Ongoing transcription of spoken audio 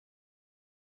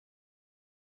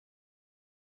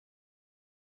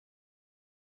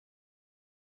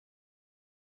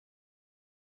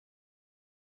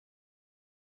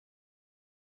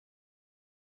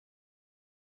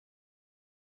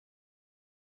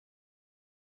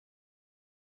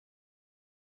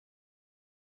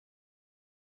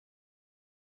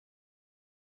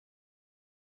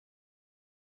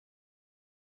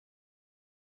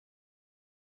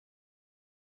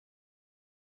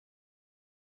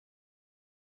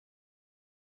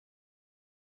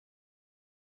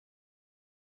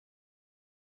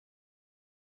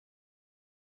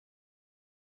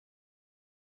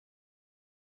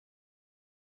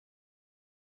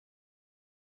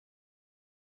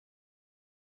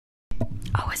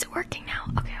Oh, is it working now?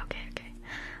 Okay.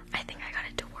 I think I got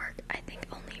it to work. I think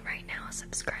only right now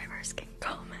subscribers can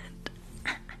comment.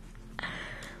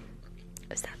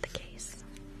 Is that the case?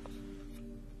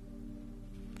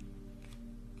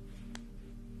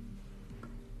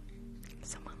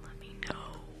 Someone let me know.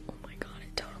 Oh my god,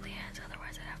 it totally is.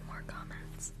 Otherwise I'd have more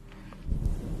comments.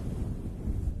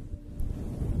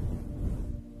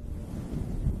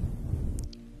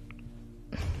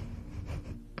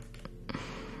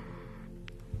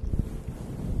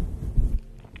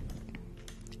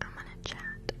 I'm gonna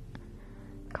chat.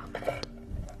 Comment.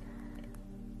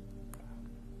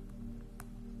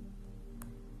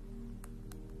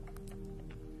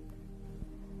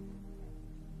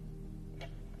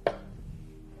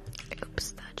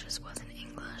 Oops, that just wasn't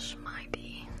English. Might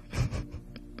be.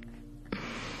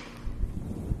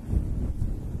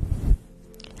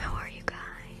 How are you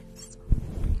guys?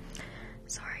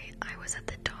 Sorry, I was at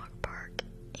the dog park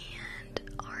and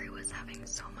Ari was having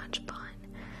so much fun.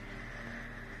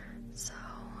 So,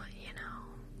 you know,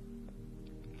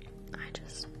 I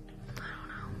don't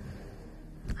know.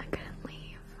 I couldn't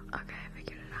leave. Okay, I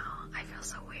figured it out. I feel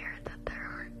so weird that there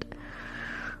aren't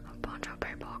a bunch of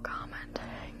people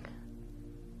commenting.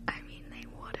 I mean, they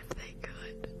would if they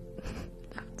could.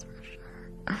 That's for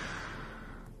sure.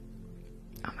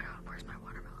 Oh my god, where's my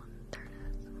watermelon? There it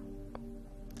is.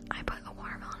 I put a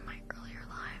watermelon in my earlier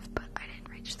live, but I didn't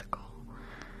reach the goal.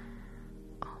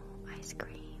 Oh, ice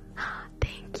cream.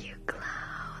 Thank you,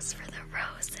 Klaus, for the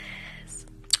roses.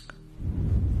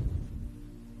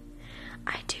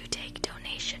 I do take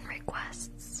donation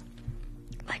requests,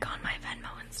 like on my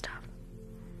Venmo and stuff.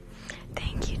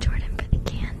 Thank you, Jordan, for the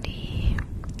candy.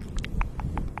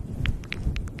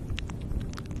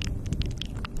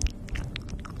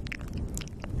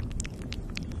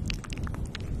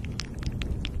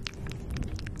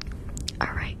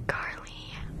 Alright,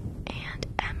 Carly and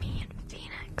Emmy and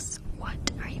Phoenix, what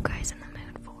are you guys in the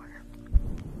mood for?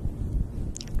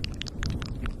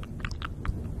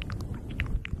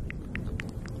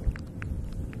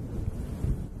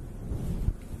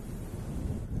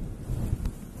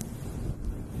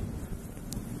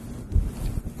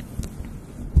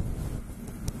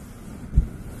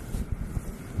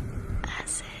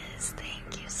 S's,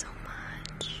 thank you so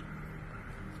much.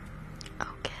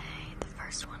 Okay, the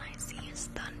first one I see is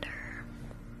Thunder.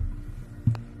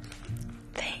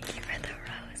 Thank you for the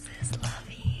roses,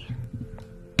 Lovey.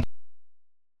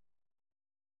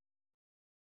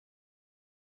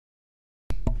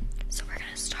 So we're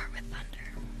gonna start with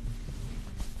Thunder.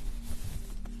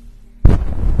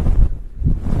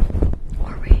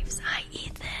 Or Waves. Hi,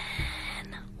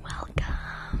 Ethan.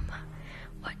 Welcome.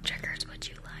 What triggers would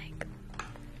you like?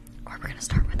 Or we're gonna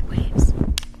start with Waves.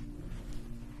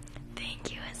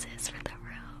 Thank you, Aziz, for the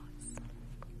rose.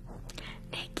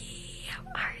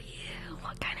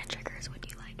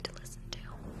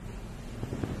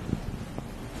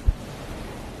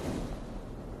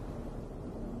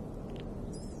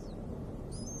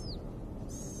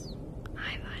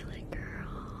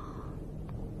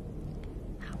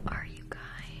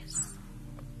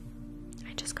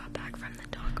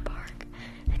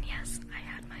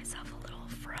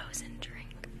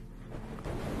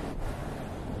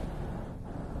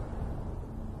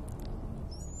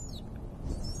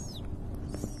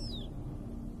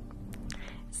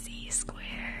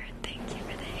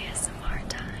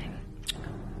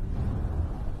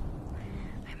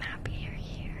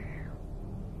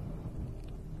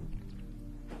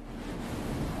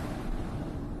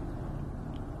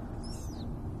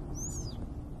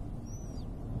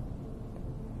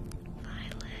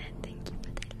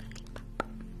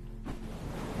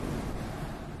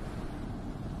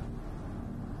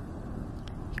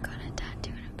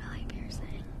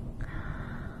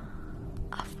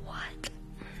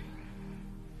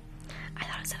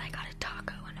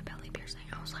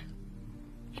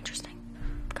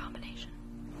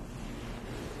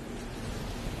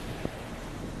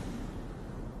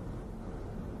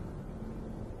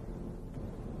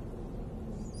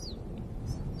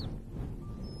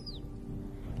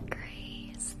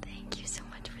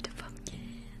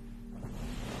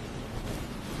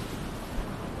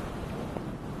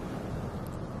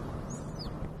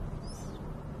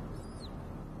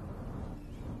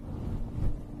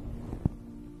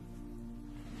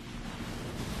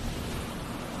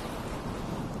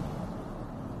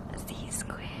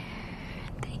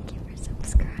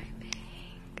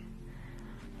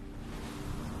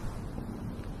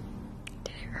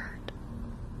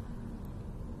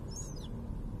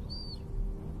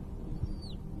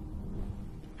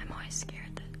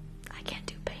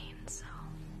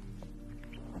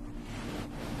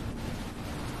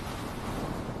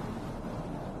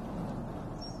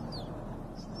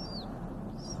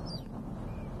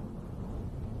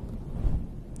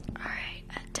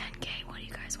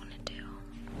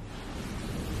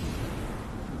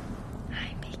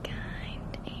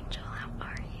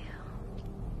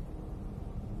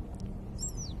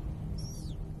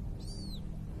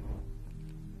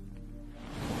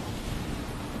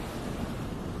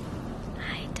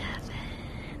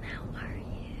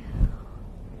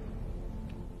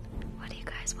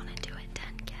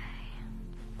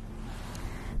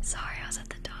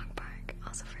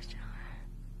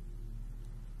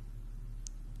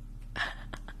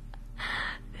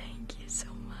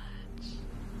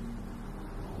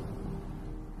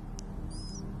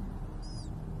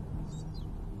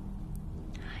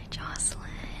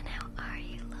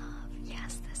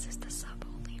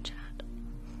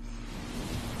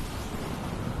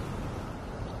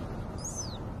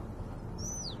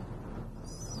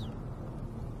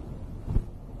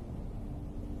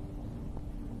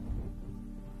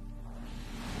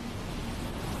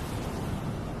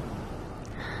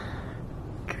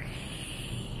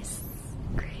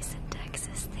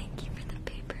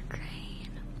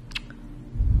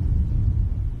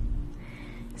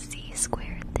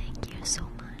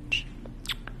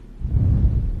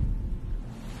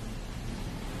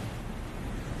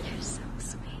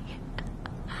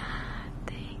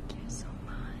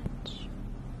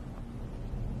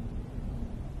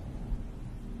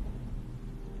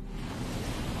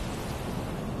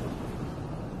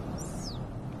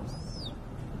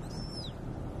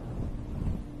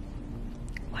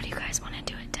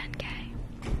 gonna do it 10K.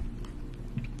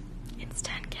 It's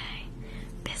 10K.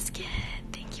 Biscuit,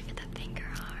 thank you for the finger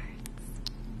hearts.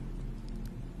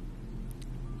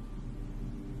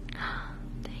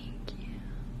 Thank you.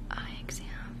 Eye exam.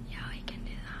 Yeah, we can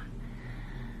do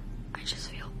that. I just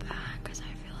feel bad because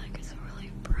I feel like it's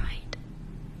really bright.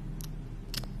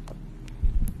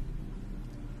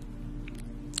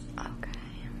 Okay.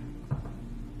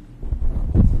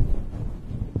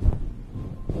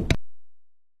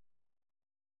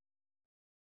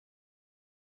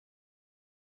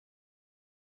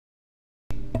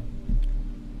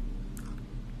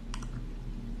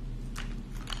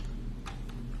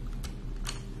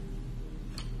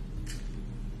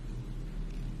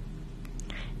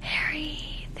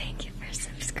 Harry, thank you for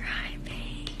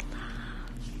subscribing,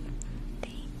 love.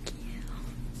 Thank you.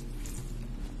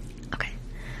 Okay,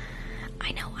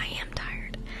 I know I am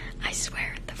tired. I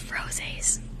swear, the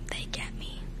Frozes, they get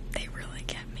me. They really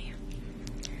get me.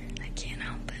 I can't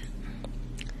help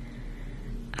it.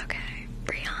 Okay,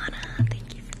 Brianna,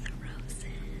 thank you for the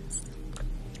roses.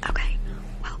 Okay,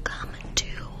 welcome to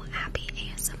Happy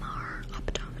ASMR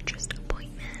optometrist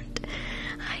appointment.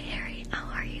 Hi Harry, how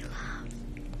are you, love?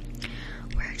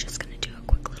 We're just gonna do a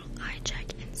quick little eye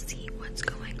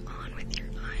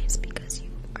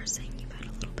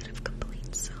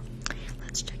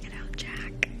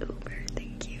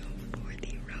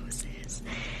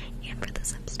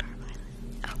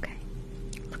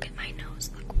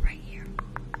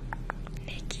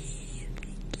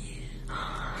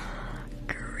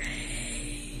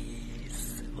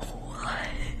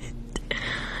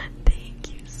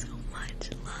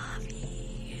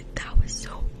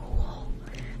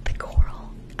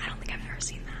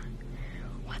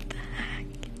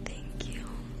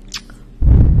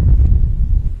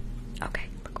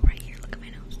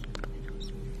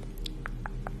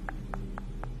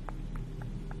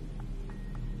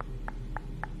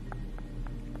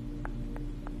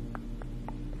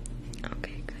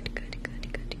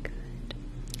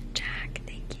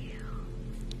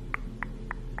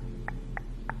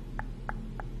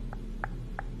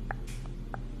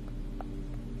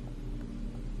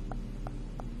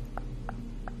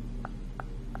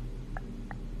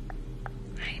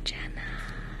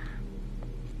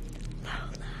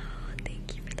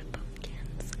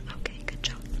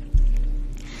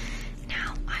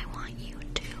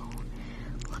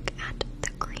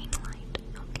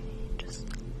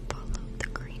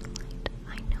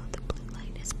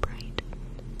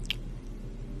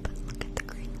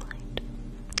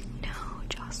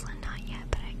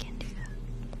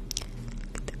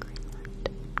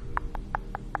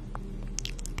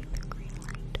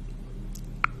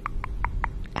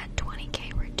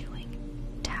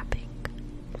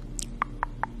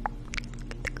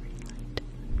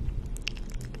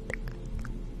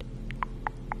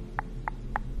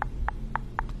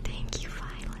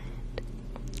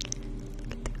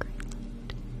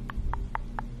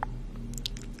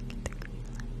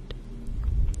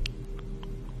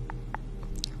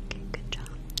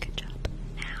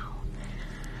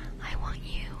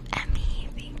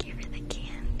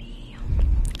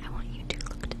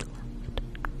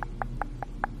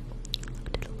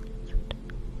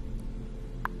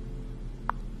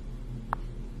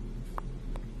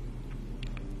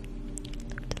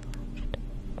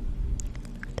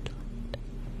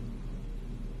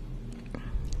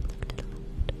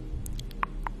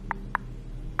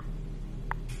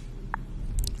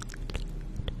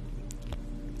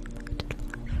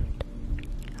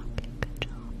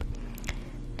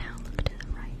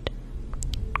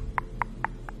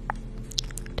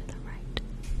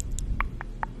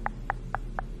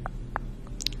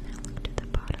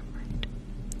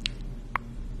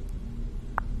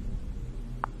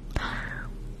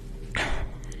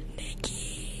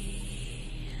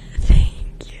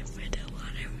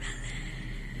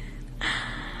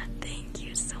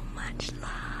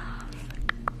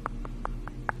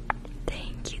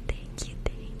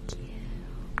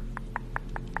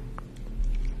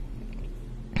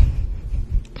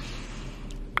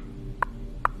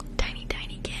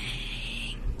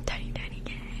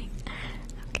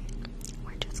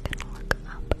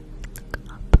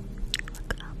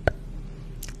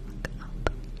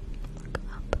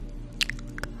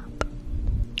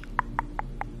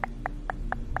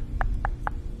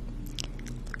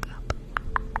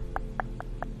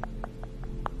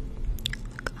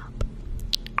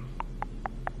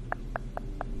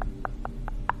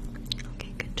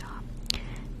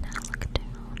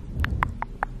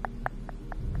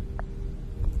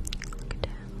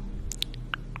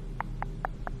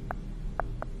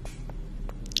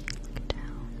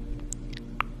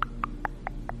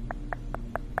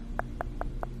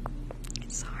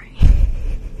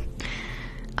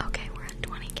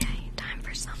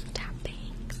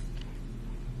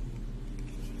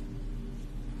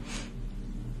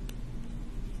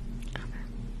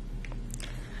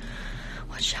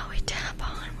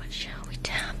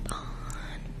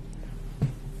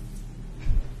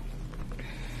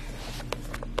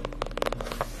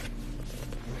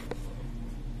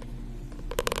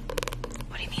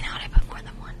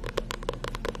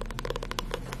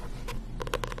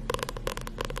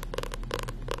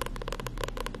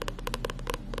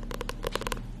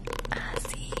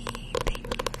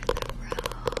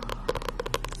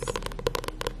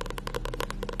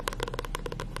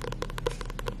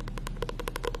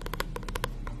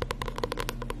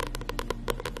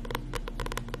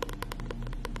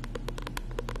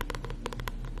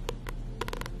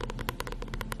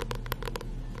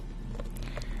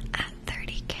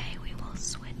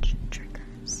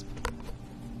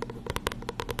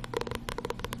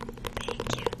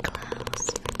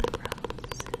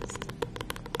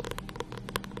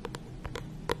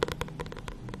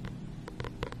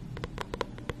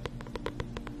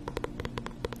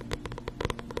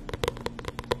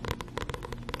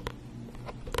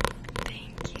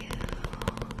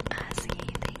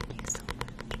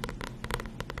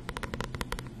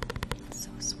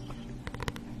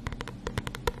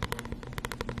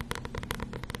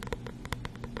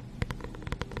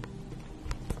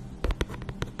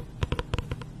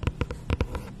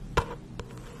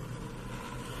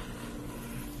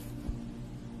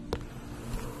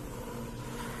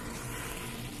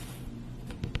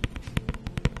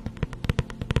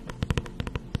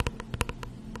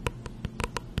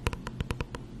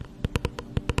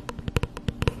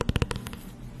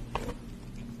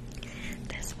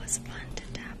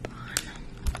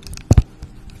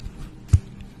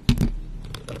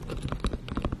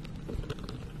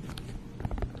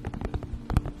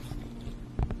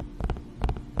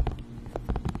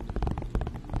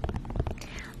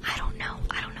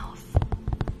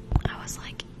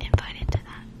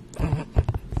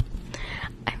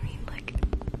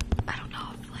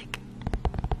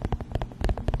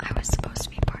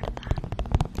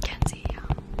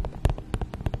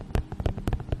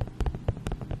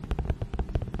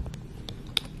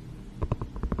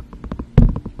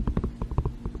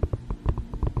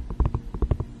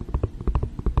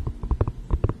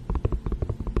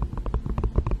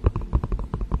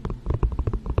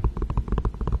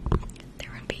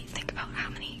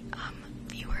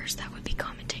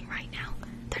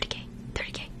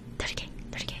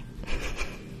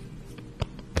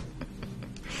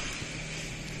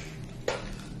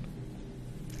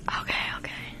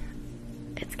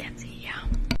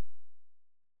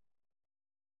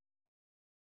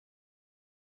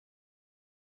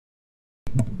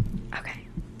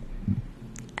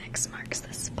X marks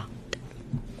the spot.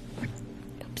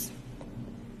 Oops.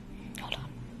 Hold on.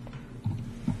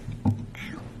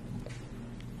 Ow.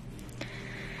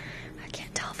 I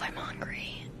can't tell if I'm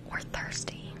hungry or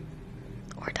thirsty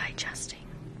or digesting.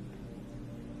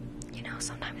 You know,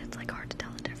 sometimes it's like hard to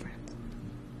tell the difference.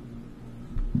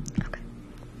 Okay.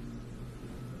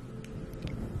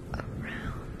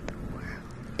 Around the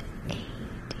world in 80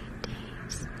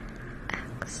 days,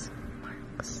 X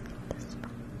marks the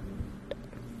spot.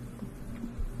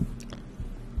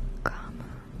 Comma,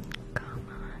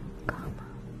 comma, comma,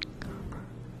 comma,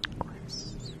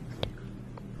 question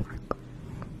mark.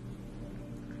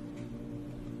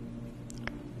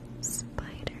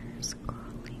 Spiders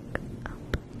crawling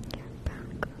up your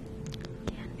back,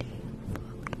 candy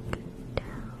falling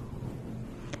down.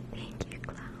 Thank you,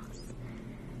 Klaus.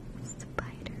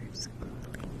 Spiders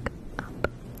crawling up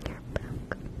your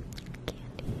back,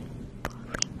 candy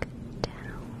falling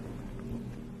down.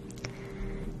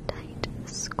 Tight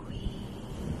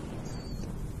squeeze.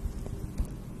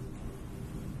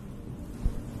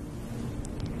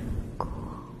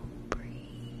 Cool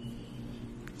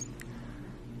breeze.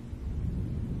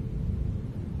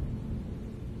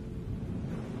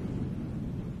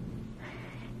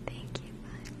 Thank you,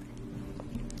 Violet.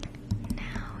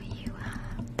 Now you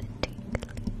have the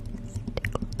tinglies.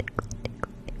 Tickle, tickle, tickle,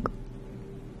 tickle.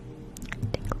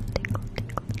 Tickle, tickle,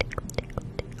 tickle, tickle, tickle,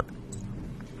 tickles.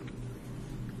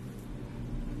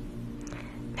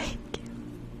 Thank you.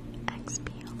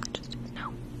 Expiologist. No.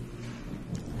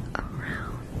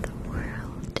 Around the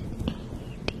world in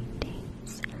 80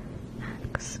 days.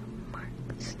 X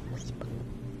marks the spot.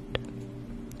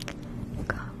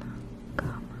 Comma,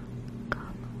 comma,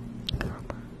 comma,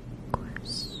 comma,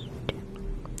 question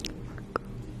mark.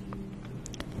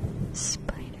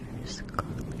 Spiders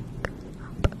crawling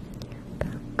up your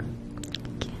back,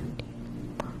 candy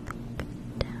falling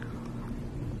down.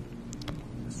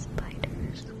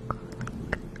 Spiders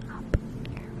crawling up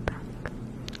your back,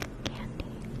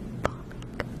 candy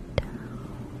falling down.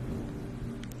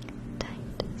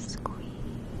 Tight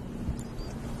squeeze.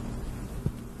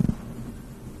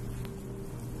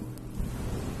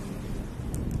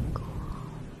 Cool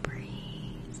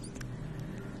breeze.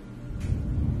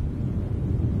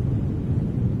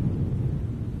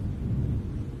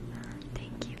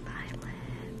 Thank you, Violet.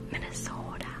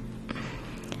 Minnesota.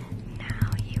 Now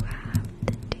you have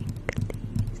the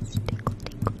tinglies. Tickle,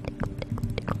 tickle, tickle, tickle,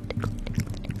 tickle, tickle,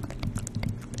 tickle, tickle,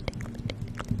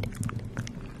 tickle.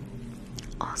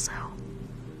 Also,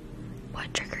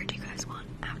 what trigger do you guys want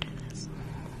after this?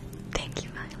 Thank you,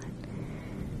 Violet.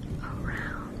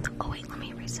 Around. Oh wait, let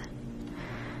me reset.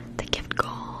 The gift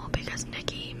goal because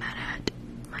Nikki met at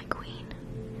my queen.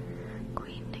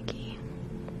 Queen Nikki.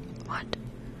 What?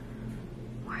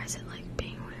 Why is it like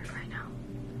being weird right now?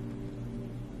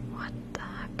 What the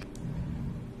heck?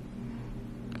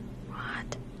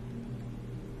 What?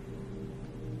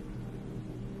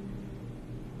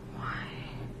 Why?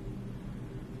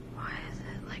 Why is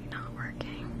it like not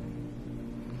working?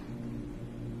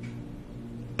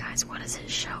 Guys, what does it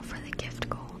show for the gift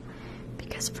goal?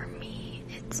 Because for me,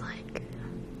 it's like,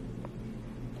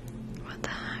 what the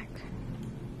heck?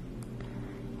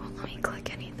 Won't let me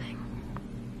click anything.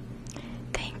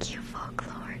 Thank you,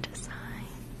 Folklore Designs.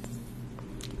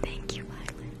 Thank you,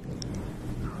 Violet.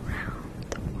 Around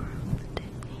the world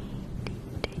in 80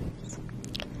 days.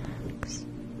 X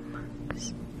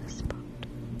marks the spot.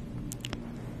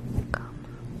 Comma,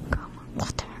 comma,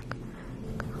 what the heck?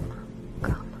 Comma,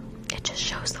 comma. It just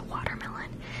shows the watermelon,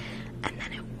 and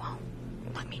then it won't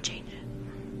let me change it.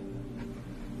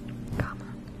 Comma,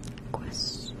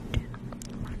 question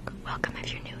mark. Welcome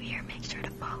if you're new here. Make sure to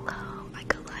follow. I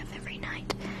go live every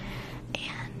night,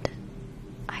 and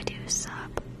I do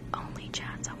sub-only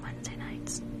chats on Wednesday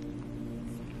nights.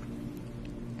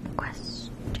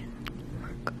 Question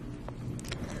mark.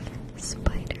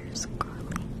 Spiders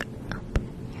crawling up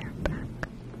your back,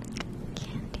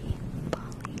 candy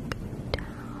falling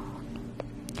down.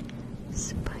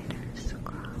 Spiders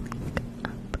crawling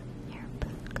up your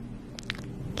back,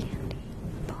 candy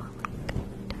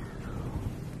falling down.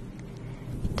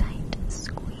 Tight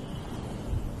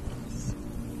squeeze.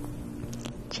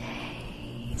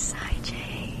 Jace, hi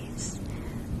Jace.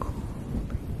 Cool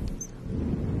breeze.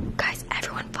 Guys,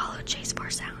 everyone follow Jace for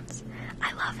Sounds.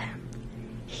 I love him.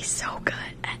 He's so good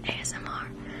at ASMR.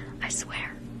 I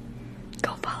swear.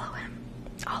 Go follow him.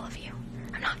 All of you.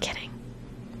 I'm not kidding.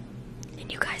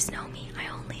 And you guys know me. I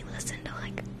only listen to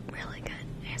like really good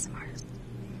ASMRs.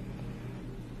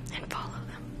 And follow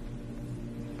them.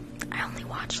 I only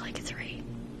watch like 3.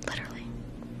 Literally.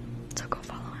 So go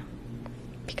follow him.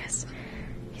 Because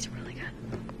he's really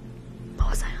good. What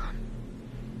was I on?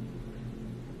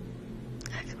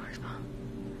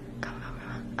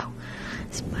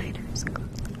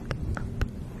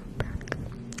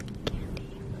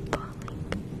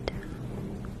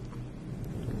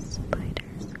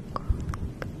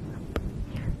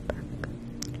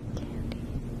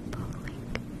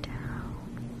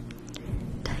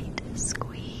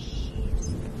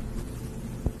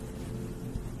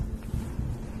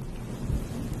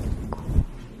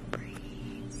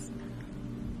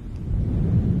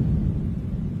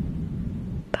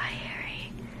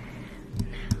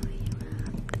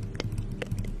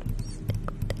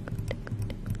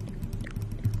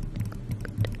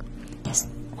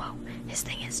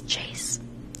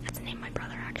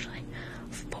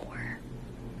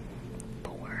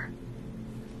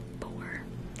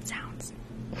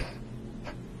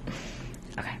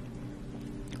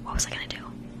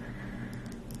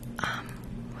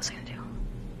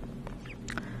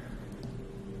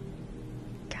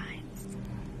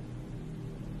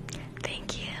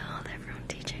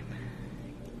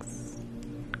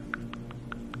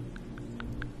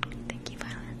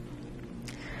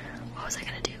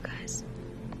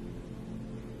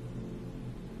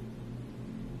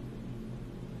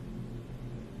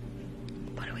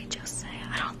 What do we just say?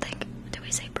 I don't think. Did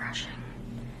we say brushing?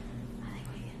 I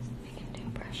think we can do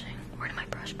brushing. Where did my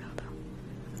brush go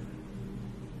though?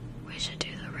 We should do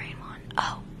the rain one.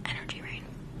 Oh, energy rain.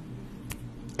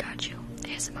 Got you.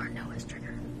 ASMR Noah's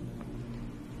trigger.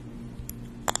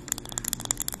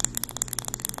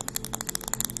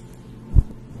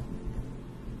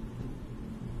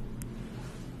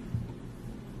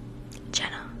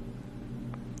 Jenna,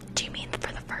 do you mean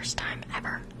for the first time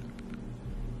ever?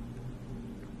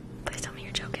 Please tell me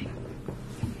you're joking.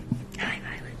 Hi,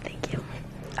 Violet. Thank you.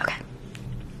 Okay.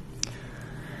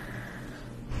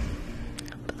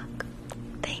 Pluck.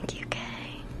 Thank you,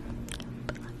 Kay.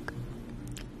 Pluck.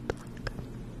 Pluck.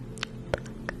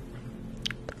 Pluck.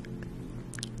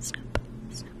 Snip.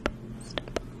 Snip.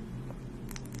 Snip.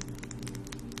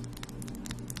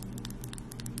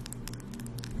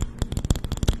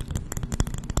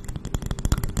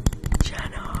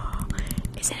 Jenna,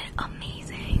 isn't it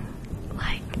amazing?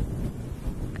 Like,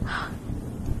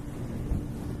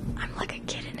 I'm like a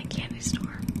kid in a candy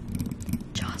store.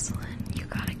 Jocelyn, you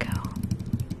gotta go.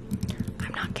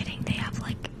 I'm not kidding, they have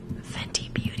like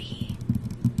Fenty Beauty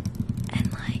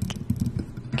and like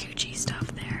Gucci stuff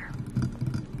there.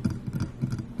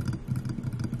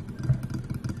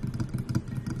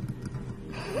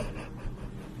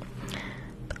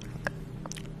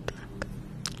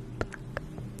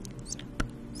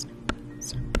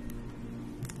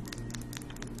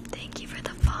 Thank you for the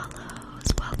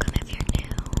follows. Welcome if you're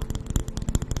new.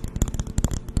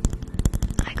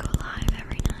 I go live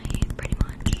every night, pretty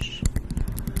much.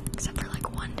 Except for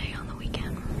like one day on the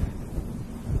weekend.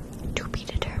 To be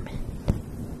determined.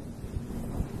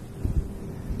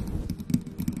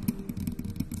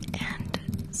 And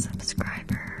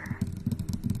subscriber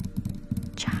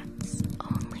chats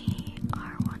only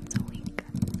are once a week.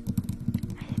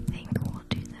 I think we'll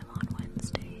do them on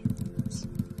Wednesdays.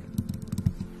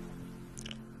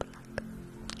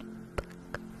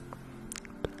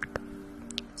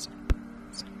 Snip,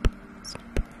 snip,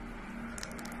 snip.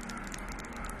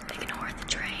 Ignore the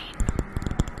train.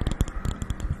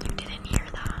 You didn't hear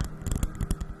that.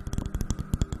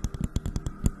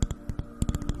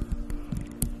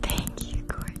 Thank you,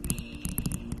 Courtney.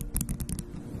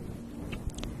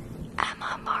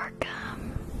 Emma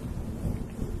Markham.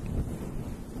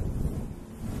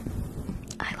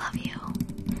 I love you.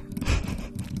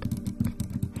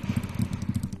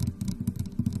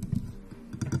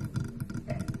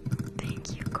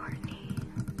 Thank you, Courtney.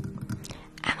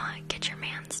 Emma, get your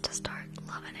mans to start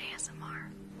loving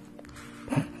ASMR.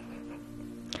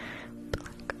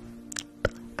 Pluck,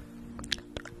 pluck,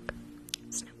 pluck.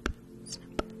 Snip,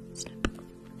 snip, snip.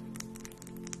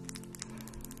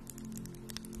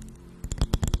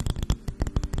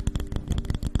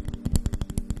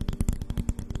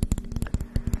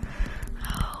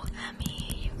 Oh,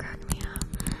 Emmy, you crack me up.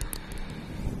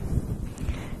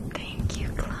 Thank you,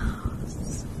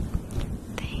 Klaus.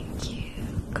 Thank you,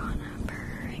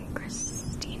 Conifer and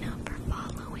Christina, for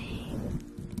following.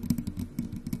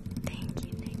 Thank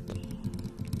you, Nikki.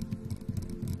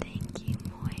 Thank you,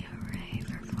 Moya Ray,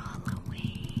 for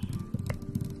following.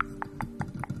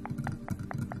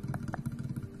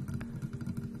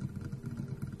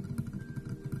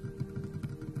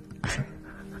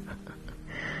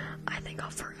 I think I'll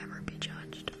forever be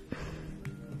judged.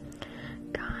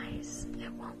 Guys,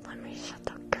 it won't let me shut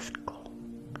the crystal.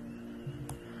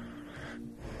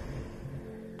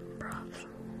 Bruv,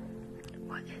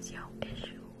 what is your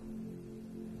issue?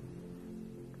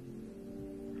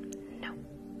 No.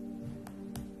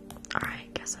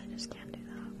 Alright, guess I just can't do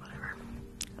that. Whatever.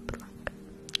 Pluck,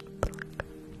 pluck,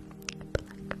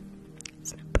 pluck.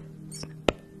 Snip,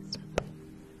 snip, snip.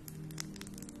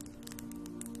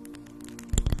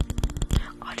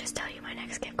 I'll just tell you my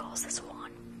next get goal is this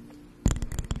one.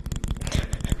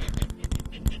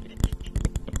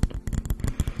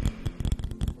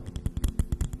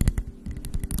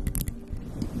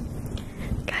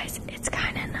 Guys, it's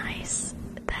kind of nice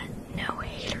that no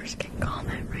haters can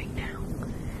comment right now.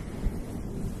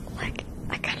 Like,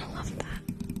 I kind of love that.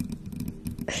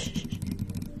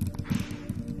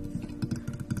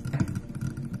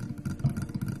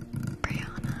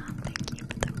 Brianna, thank you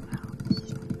for the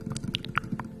rose.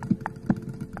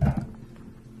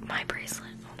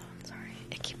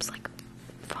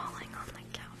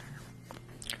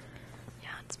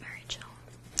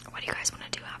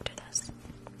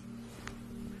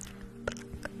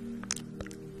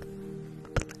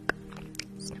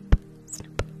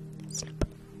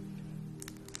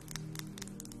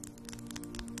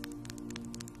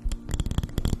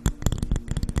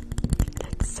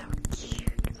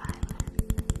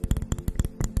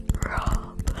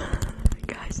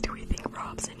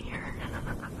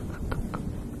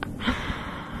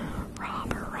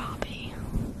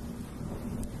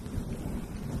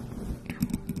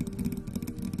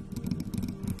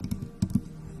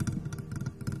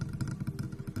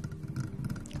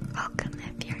 Welcome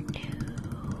if you're new.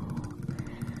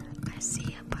 I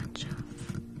see a bunch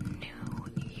of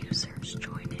new users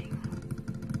joining.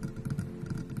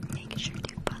 Make sure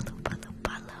to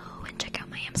follow, and check out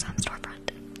my Amazon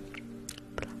storefront.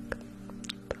 Pluck,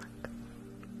 pluck,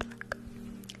 pluck.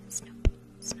 Snip,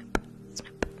 snip,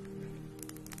 snip.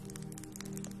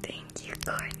 Thank you,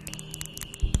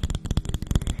 Courtney.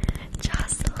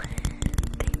 Jocelyn,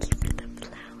 thank you for the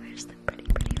flowers, the pretty,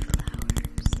 pretty flowers.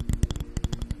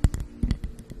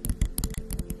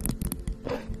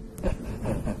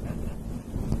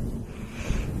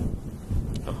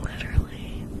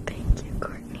 Literally, thank you,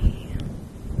 Courtney.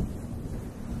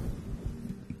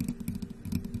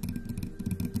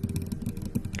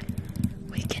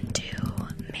 We can do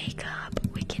makeup,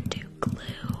 we can do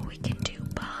glue, we can do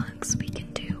bugs, we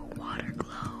can do water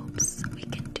globes, we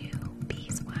can do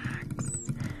beeswax.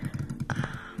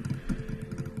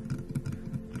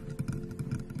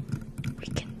 We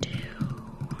can do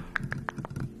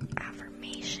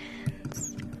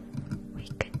affirmations. We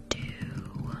could do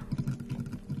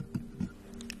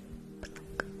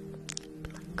pluck,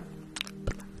 pluck,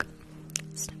 pluck,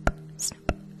 snip,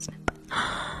 snip, snip.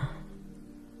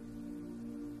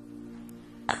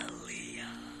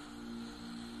 Aaliyah.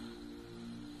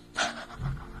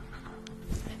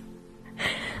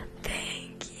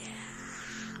 Thank you.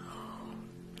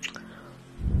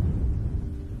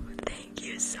 Thank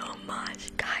you so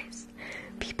much. Guys,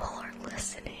 people are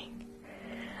listening.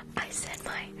 I said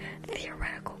my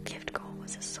theoretical gift goal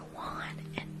was a swan,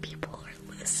 and people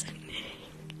are listening.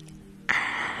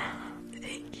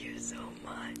 Thank you so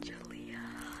much,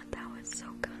 Aaliyah. That was so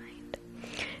kind.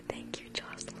 Thank you,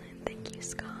 Jocelyn. Thank you,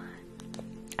 Scott.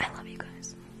 I love you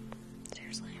guys.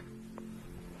 Seriously.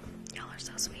 Y'all are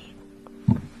so sweet.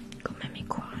 Go make me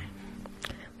cry.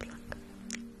 Pluck, pluck,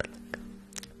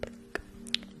 pluck.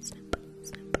 Snip,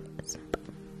 snip, snip.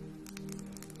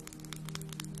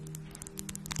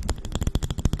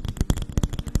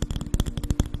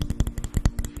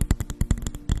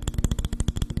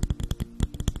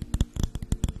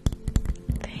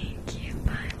 Thank you,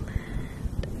 Violet.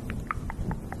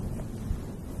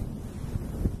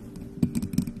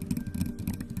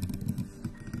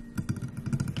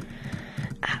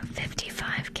 At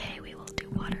 55K, we will do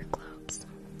water globes.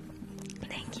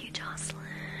 Thank you, Jocelyn.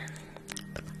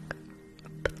 Pluck,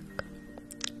 pluck,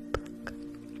 pluck.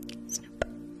 Snip,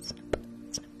 snip,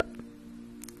 snip.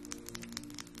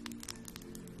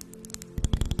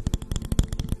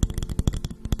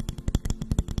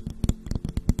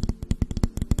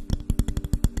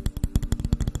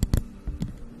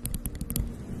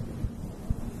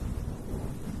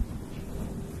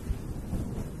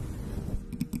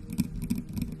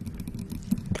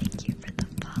 Thank you for the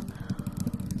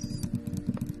follows.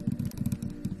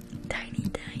 Tiny,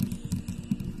 tiny.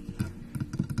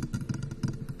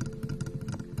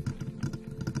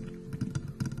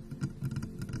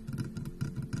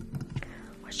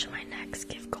 What should my next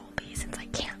gift goal be since I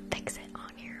can't fix it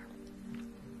on here?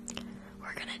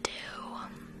 We're gonna do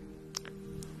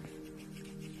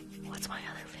what's my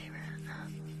other favorite?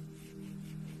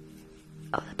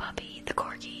 Oh, the puppy, the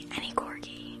corgi, any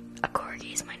corgi. A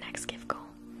corgi is my next gift goal.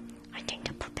 I think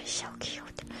the puppy's so cute.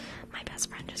 My best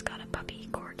friend just got a puppy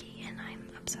corgi and I'm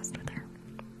obsessed with her.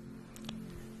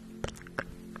 Pluck,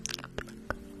 pluck, pluck.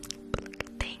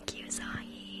 Thank you, Zai.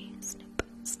 Snip,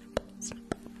 snip,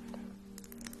 snip.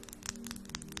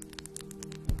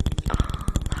 Oh,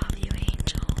 love you,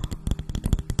 Angel.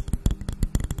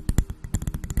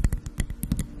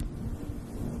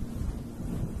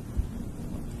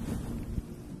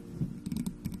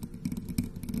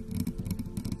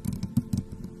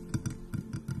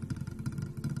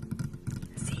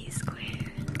 C square,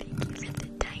 thank you for the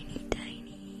tiny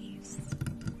tinies.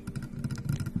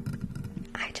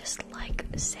 I just like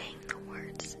saying the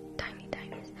words tiny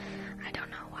tinies. I don't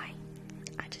know why.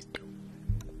 I just do.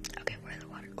 Okay, where are the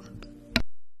water globes?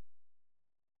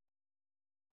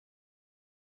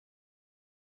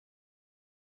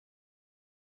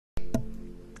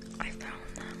 I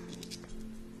found them.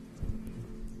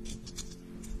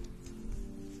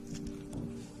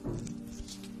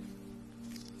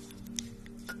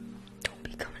 Don't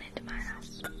be coming into my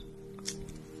house.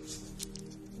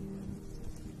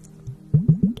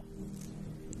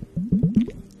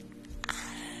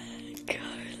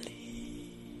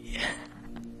 Carly.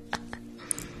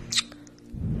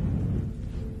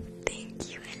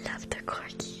 Thank you. I love the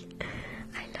corgi.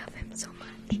 I love him so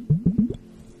much.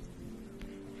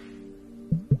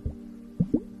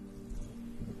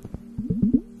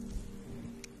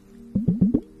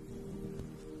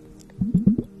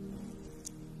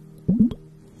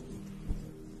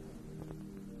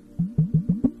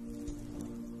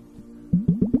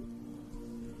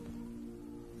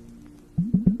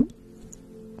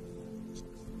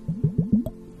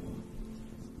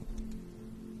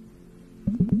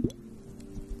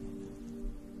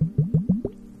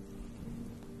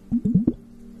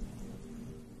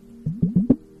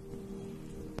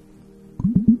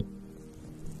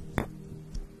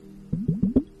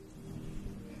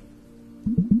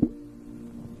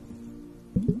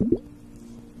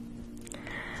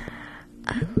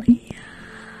 Aaliyah,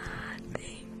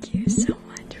 thank you so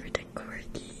much for the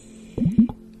quirky.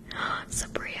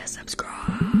 Sabria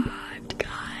subscribed,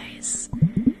 guys.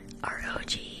 Our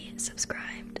OG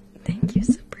subscribed. Thank you,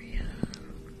 Sabria.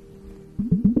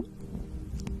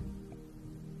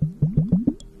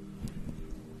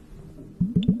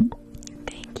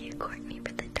 Thank you, Courtney,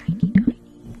 for the tiny.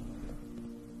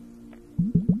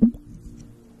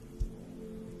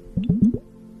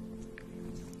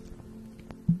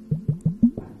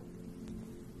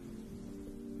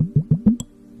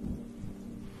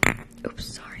 Oops,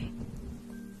 sorry.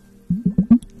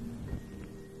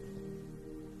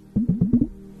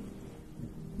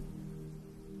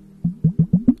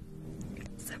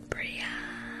 Sabria.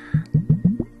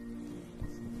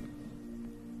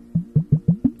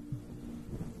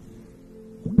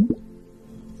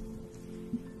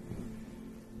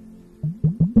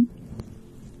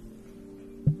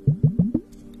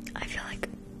 I feel like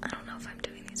I don't know if I'm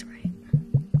doing these right.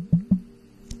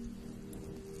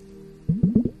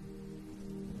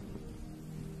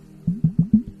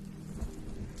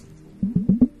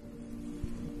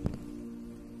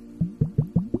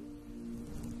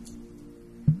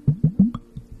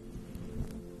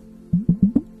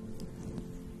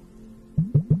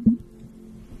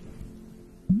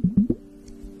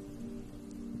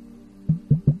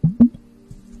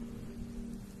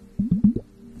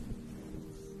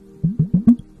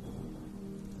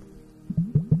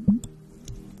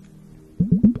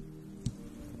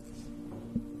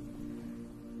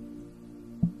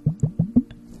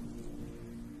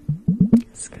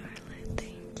 Scarlett,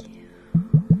 thank you.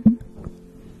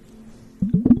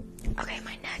 Okay,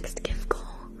 my next gift goal,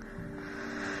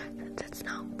 that's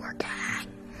not working,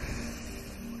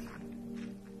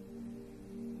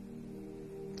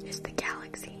 is the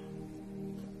galaxy.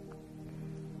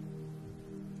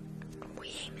 We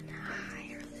aiming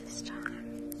higher this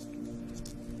time.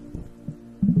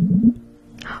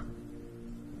 Oh.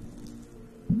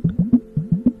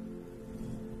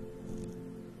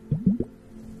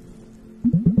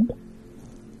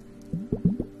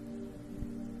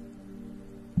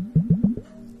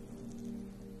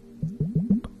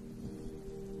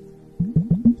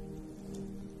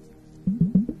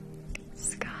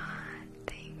 Scott,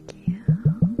 thank you.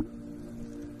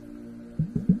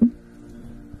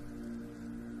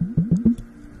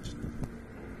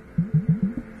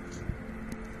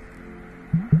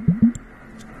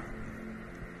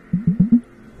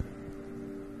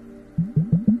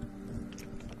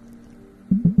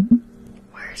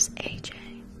 Where's AJ?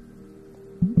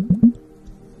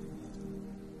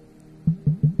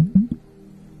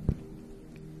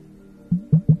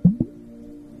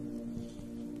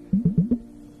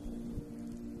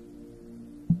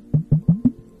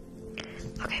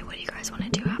 Okay, what do you guys want to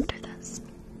do after this?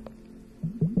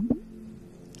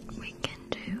 We can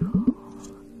do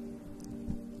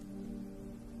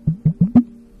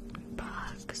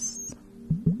bugs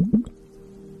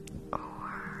or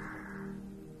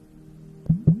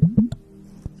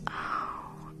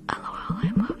oh, LOL,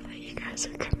 I love that you guys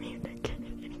are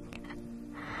communicating.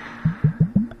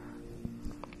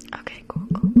 Okay, cool.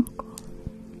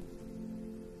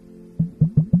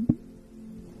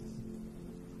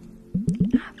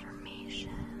 Affirmations.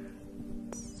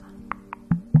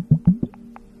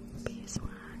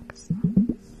 Beeswax.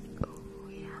 Oh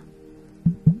yeah.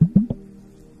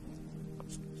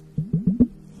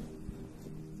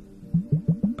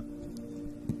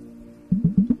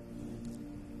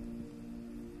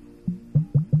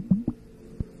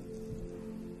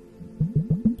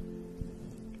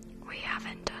 We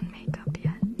haven't done makeup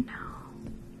yet, no.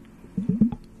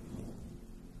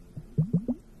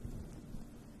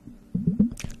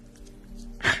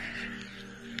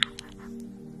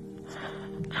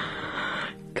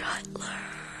 Cutler.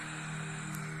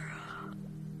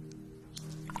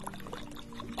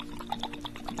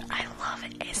 I love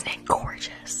it. Isn't it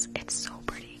gorgeous? It's so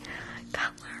pretty.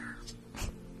 Cutler.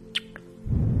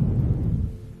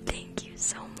 Thank you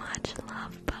so much,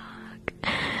 Love Bug.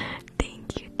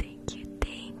 Thank you.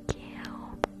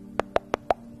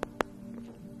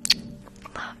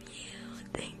 Love you.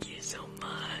 Thank you so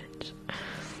much.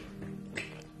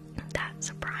 That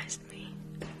surprised me.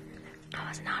 I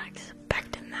was not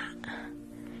expecting that.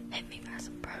 Hit me by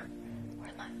surprise.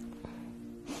 Where's my...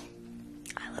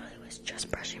 I literally was just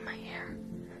brushing my hair.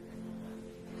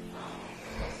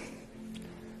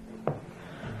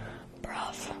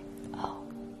 Bruv. Oh,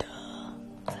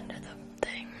 duh. Under the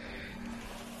thing.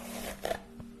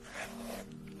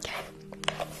 Okay.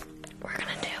 We're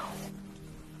gonna do...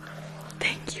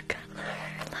 Thank you, Cutler.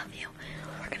 I love you.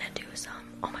 We're gonna do some...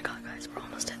 Oh my god, guys. we're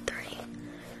almost at 30.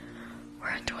 We're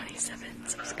at 27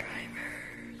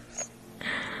 subscribers.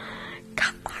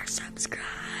 Got more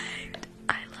subscribed.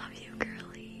 I love you,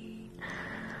 girly.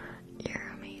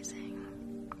 You're amazing.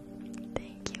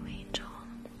 Thank you, Angel.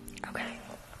 Okay.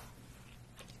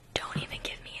 Don't even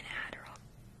give me an ad or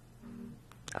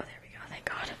oh, there we go. Thank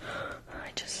God.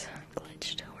 I just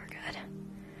glitched. We're good.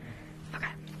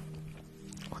 Okay.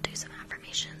 We'll do some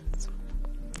affirmations.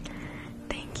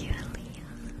 Thank you, Aaliyah.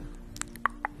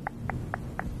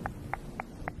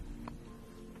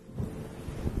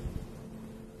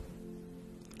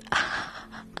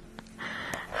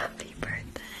 Happy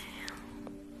birthday.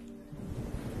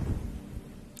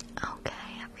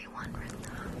 Okay, everyone,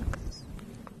 relax.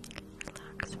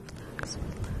 Relax, relax,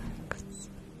 relax.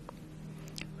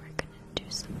 We're gonna do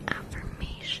some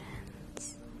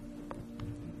affirmations.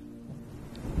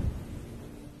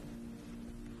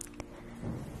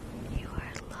 You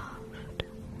are loved.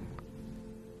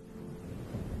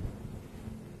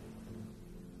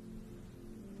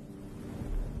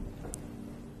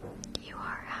 You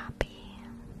are happy.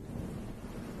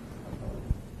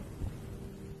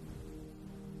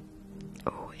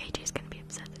 Oh, AJ's gonna be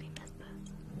upset that he missed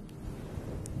this.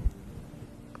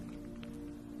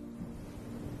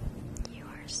 You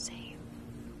are safe.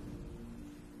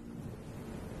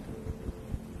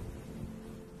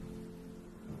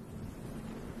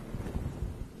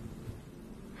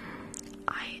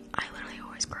 I literally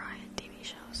always cry at TV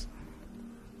shows.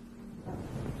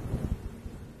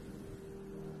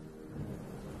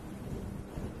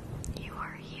 You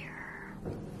are here.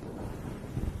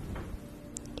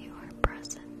 You are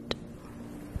present.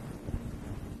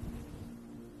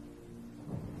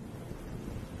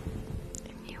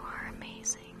 And you are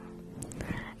amazing.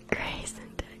 Grace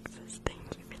in Texas,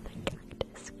 thank you for the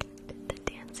cactus. The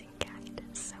dancing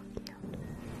cactus, so cute.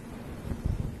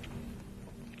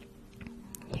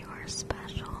 You are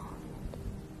special.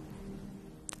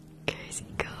 Crazy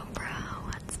Cobra,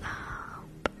 what's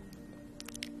up?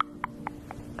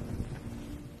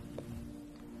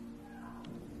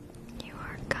 You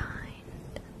are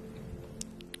kind.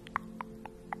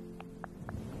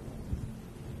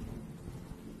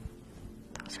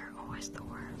 Those are always the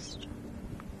worst.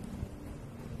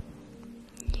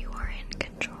 You are in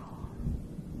control.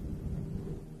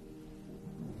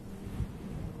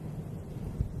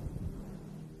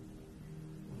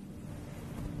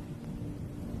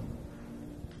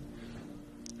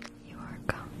 You are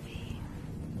comfy.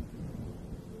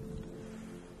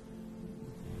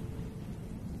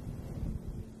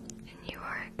 And you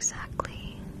are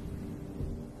exactly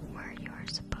where you are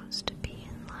supposed to be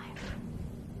in life.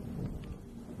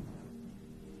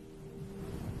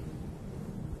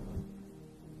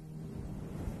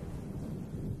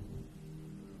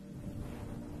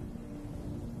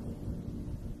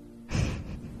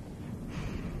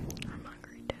 I'm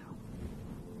hungry too.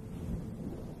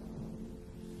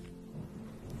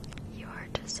 You are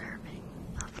deserving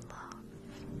of love.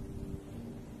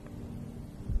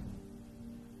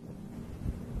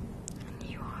 And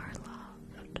you are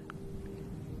loved.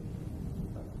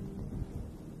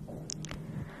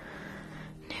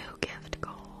 New gift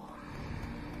goal.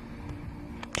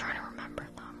 I'm trying to remember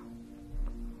them.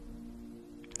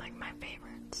 Like my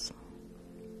favorites.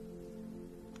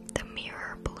 The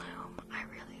mirror bloom, I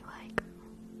really like.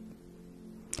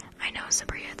 I know,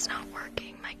 Sabria, it's not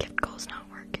working. My gift goal's not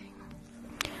working.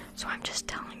 So I'm just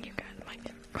telling you guys my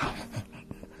gift goal.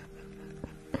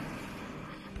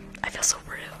 I feel so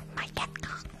rude. My gift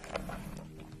goal.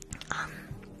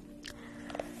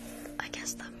 I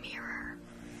guess the mirror,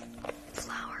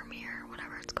 flower mirror,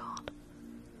 whatever it's called.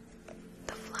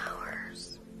 The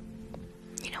flowers.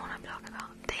 You know what I'm talking about.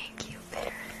 Thank you,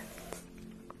 parents.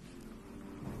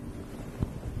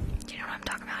 You know what I'm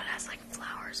talking about? It has like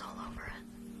flowers all over it.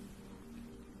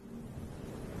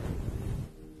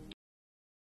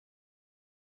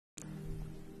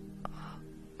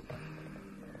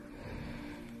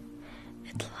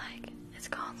 It's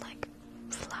called like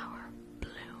flower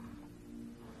bloom.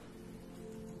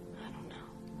 I don't know.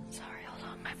 Sorry, hold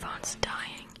on. My phone's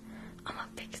dying. I'm gonna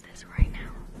fix this right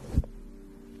now.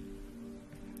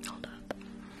 Hold up.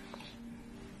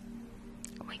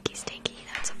 Winky Stinky,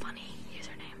 that's a funny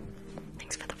username.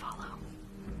 Thanks for the follow.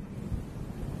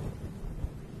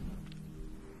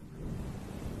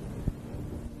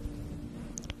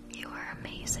 You are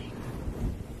amazing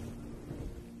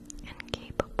and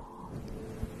capable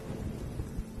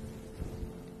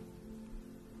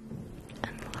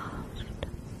and loved.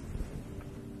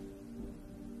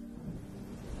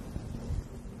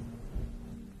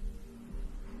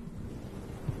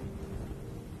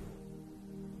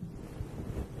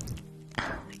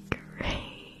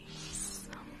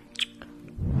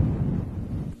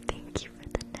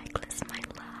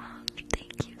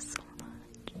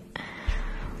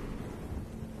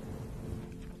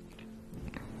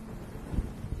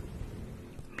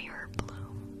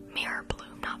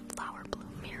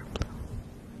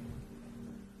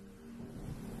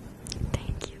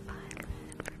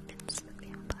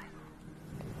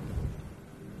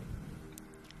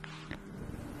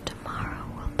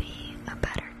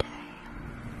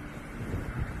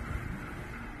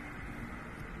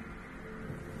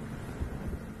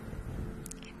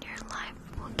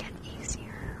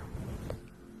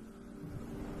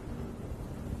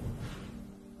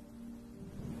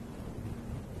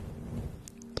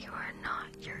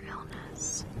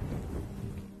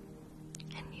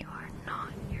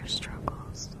 your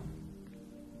struggles.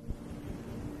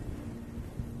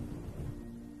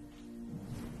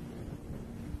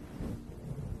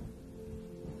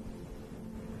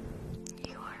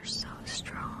 You are so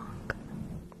strong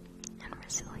and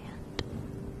resilient.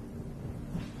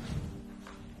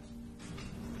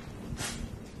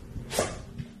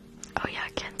 Oh yeah,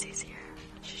 Kenzie's here.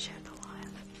 She shared the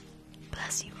live.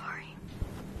 Bless you, Ari.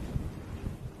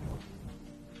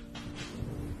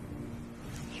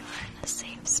 You are in a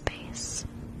safe space.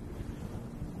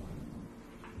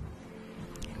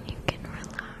 And you can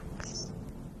relax.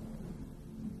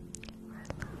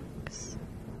 Relax.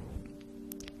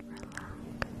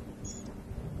 Relax.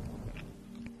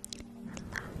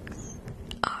 Relax.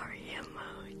 Ari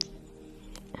emoji.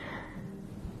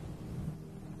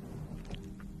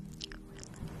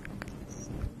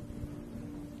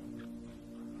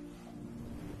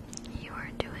 You are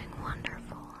doing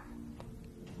wonderful.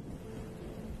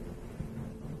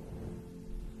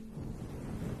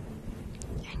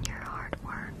 And your hard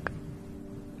work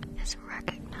is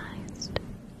recognized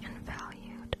and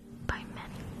valued by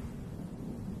many.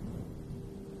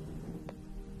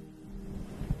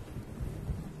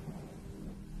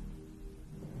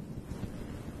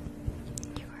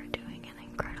 You are doing an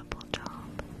incredible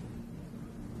job,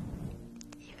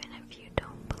 even if you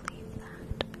don't believe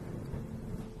that.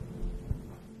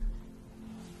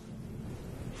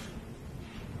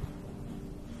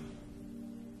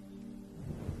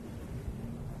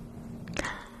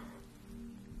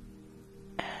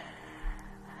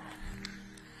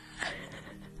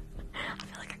 I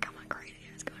feel like I got my crazy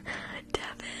eyes going.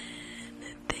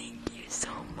 Devin, thank you so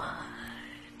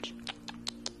much.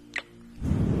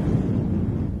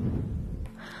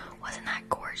 Wasn't that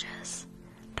gorgeous?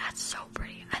 That's so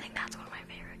pretty. I think that's one of my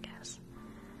favorite gifts.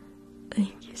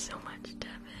 Thank you so much,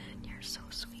 Devin. You're so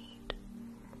sweet.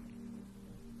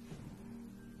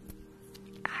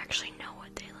 I actually know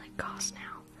what they cost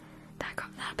now. That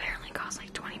apparently costs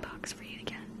like $20 for you to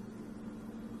get.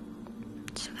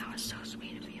 So that was so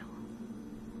sweet of you.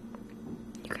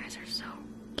 You guys are so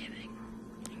giving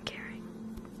and caring.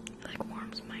 It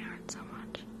warms my heart so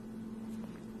much.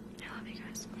 I love you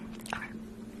guys. Okay.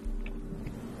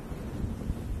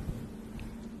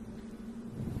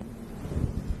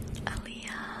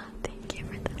 Aaliyah, thank you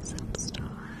for the sub-star.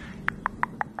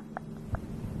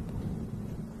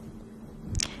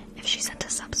 If she sent a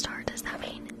sub-star, does that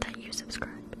mean that you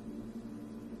subscribe?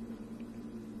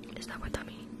 Is that what that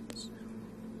means?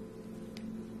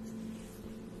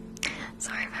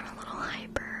 Sorry if I'm a little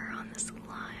hyper on this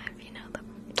live. You know, the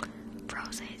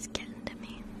frose is getting to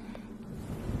me.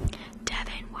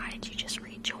 Devin, why did you just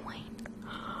rejoin?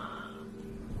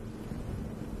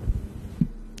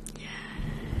 Yeah.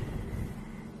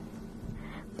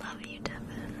 Love you,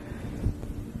 Devin.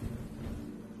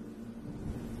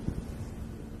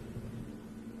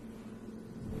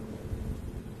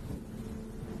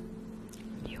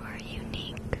 You are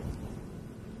unique.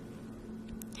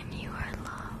 And you are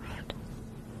loved.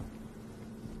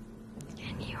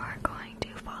 And you are going to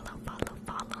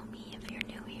follow me if you're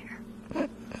new here.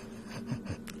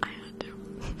 I had to.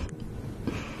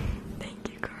 Thank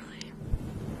you, Carly.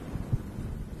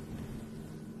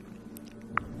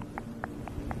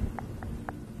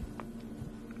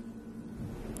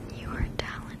 You are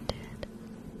talented.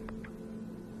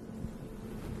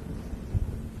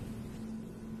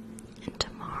 And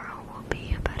tomorrow will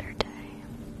be a better day.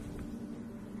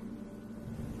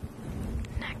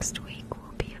 Next week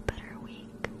will be a better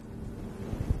week.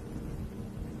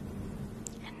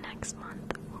 And next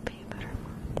month will be a better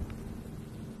month.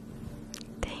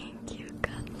 Thank you,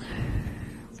 Cutler,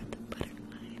 for the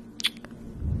butterfly.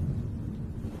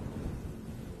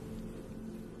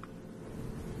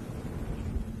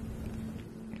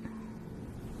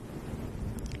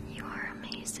 You are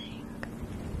amazing.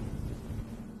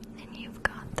 And you've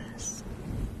got this.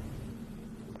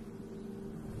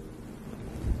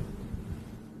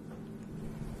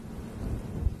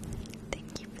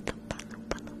 Thank you for the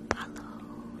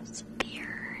follows.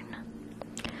 Bjorn.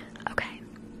 Okay,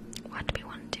 what do we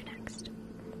want to do next?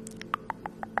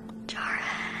 Jara,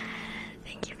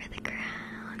 thank you for the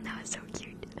crown. That was so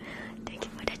cute. Thank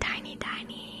you for the tiny, Devin.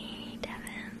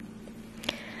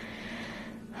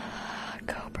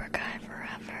 Cobra Kai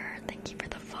forever. Thank you for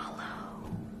the follow.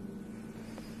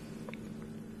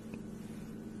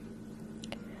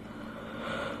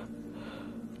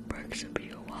 Brooke should be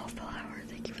a wallflower.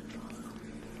 Thank you for the follow.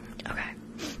 Okay,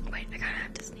 wait, I gotta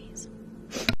have to sneeze.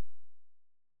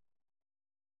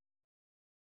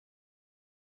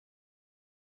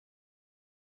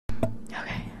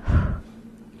 Okay.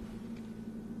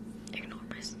 Ignore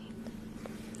my sneeze.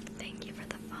 Thank you for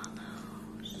the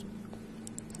follows.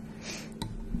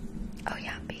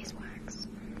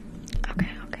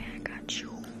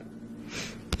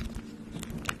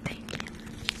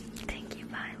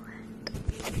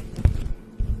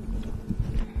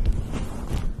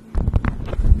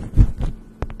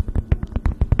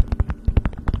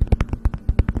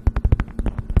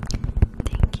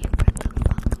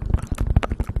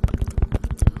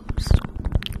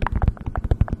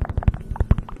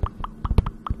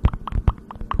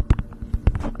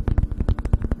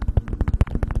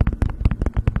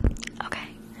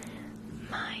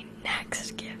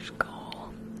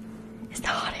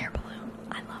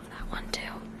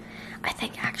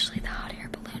 Actually, the hot air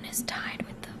balloon is tied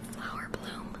with the flower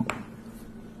bloom.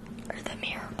 Or the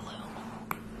mirror bloom.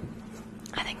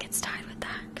 I think it's tied with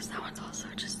that, because that one's also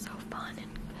just so fun and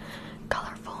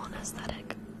colorful and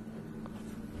aesthetic.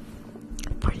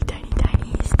 Pretty tiny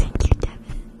tinies. Thank you, Devin.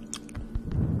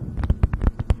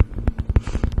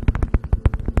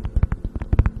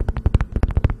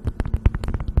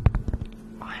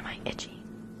 Why am I itchy?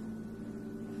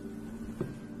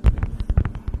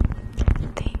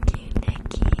 Thank you,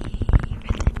 Nikki,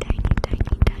 for the tiny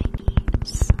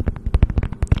tinies.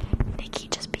 Nikki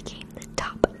just became the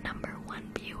top #1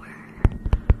 viewer.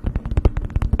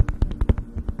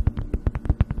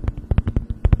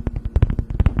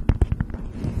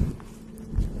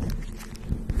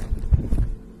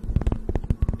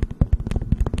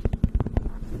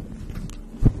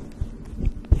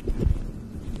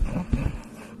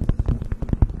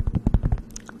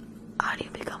 How do you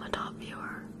become a top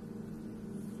viewer?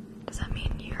 Does that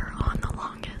mean you're on the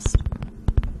longest?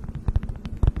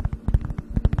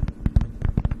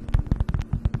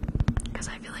 Because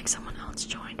I feel like someone else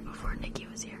joined before Nikki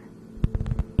was here.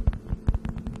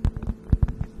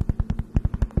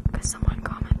 Because someone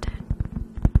commented.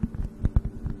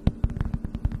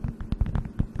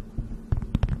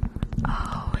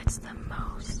 Oh, it's the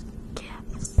most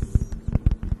gifts.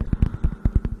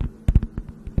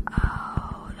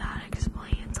 Oh, that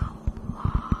explains a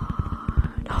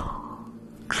lot. Oh.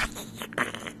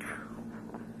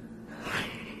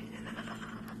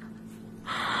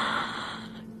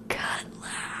 Cutler.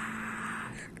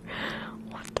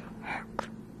 What the heck?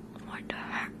 What the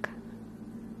heck?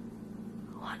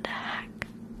 What the heck?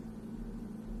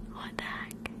 What the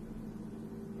heck?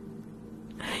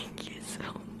 Thank you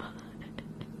so much.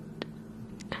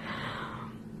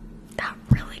 That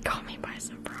really caught me by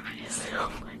surprise.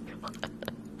 Oh my god.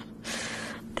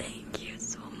 Thank you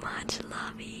so much,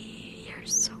 Lovey. You're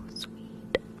so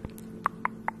sweet.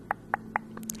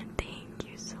 Thank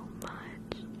you so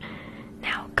much.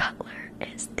 Now Cutler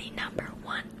is the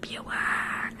 #1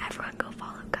 viewer. Everyone go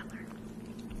follow Cutler.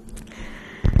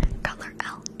 Cutler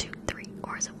L23,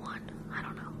 or is it 1? I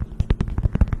don't know.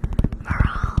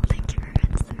 Moral, thank you for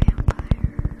Vince the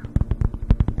Vampire.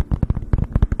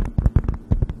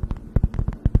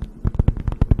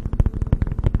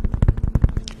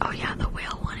 Oh yeah, the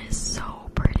whale one is so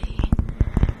pretty.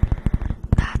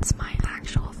 That's my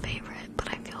actual favorite, but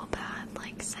I feel bad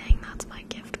like saying that's my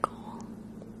gift goal.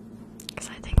 Because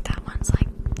I think that one's like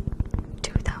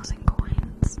 2,000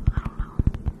 coins. I don't know.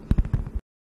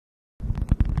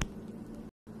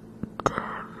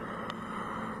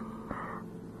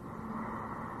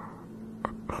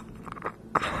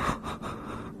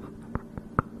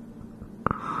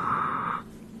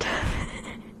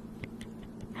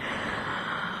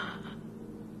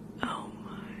 Oh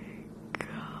my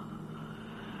god.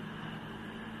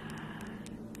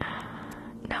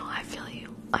 No, I feel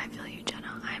you. I feel you,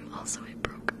 Jenna. I'm also a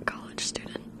broke college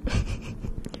student.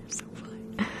 You're so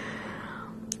funny.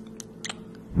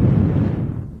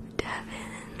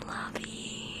 Devin,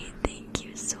 Lovey, thank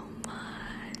you so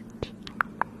much.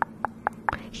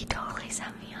 He totally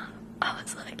set me up. I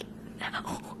was like,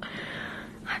 no.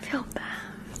 I feel bad.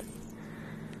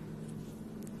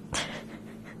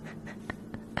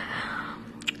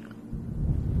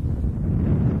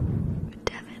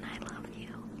 Devin, I love you.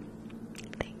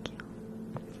 Thank you.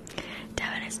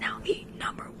 Devin is now the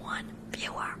 #1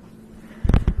 viewer.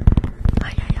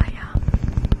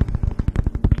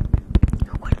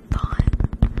 Who would have thought?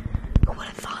 Who would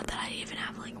have thought that I'd even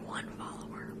have like 1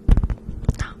 follower?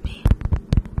 Not me.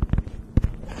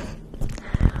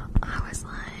 I was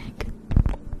like,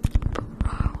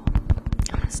 bro,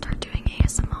 I'm gonna start doing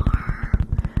ASMR.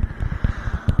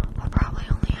 I'll probably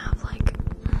only have like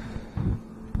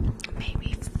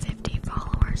maybe 50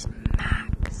 followers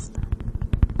max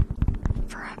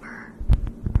forever.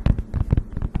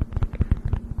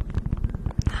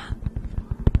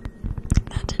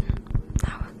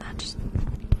 That just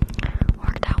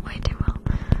worked out way too well.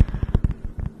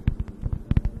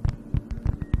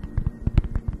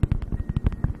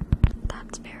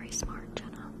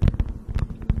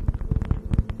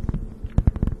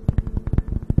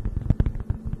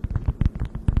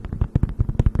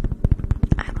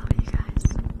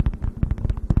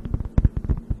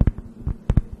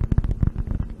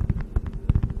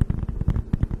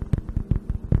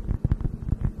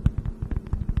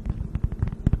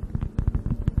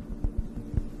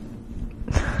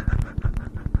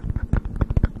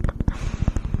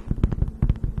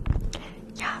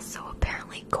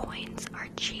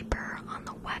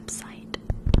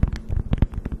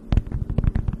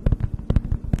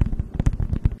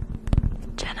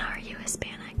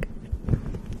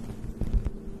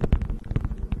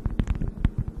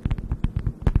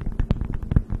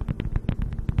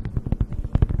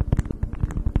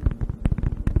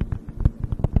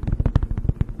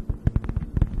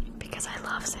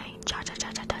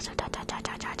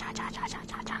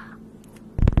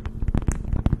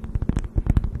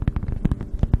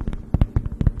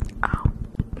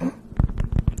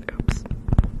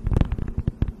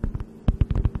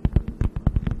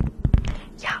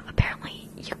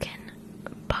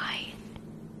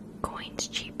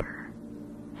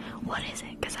 What is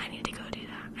it? Because I need to go do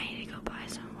that. I need to go buy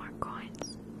some more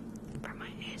coins for my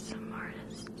ASMR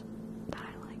artist that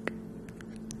I like.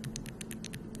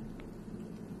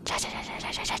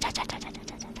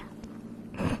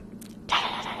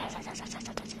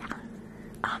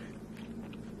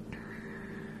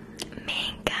 Me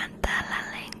encanta la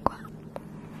lengua.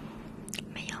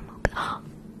 Me llamo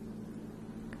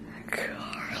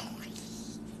Carly.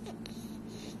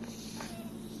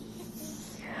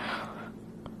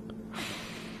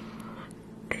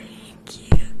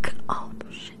 Thank you. Oh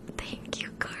shit. Thank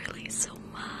you, Carly, so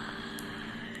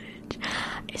much.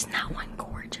 Isn't that one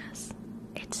gorgeous?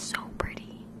 It's so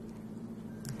pretty.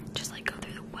 Just like go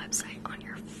through the website on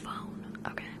your phone.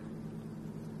 Okay.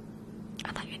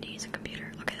 I thought you had to use a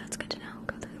computer. Okay, that's good to know.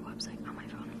 Go through the website on my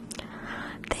phone.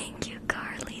 Thank you,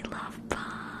 Carly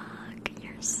Lovebug.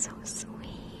 You're so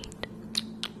sweet.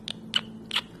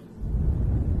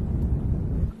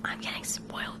 I'm getting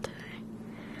spoiled today.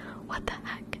 What the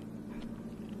heck?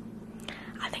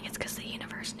 I think it's because the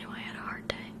universe knew I had a hard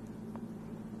day.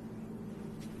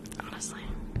 Honestly.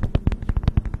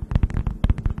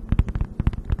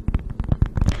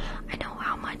 I know,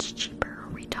 how much cheaper are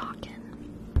we talking?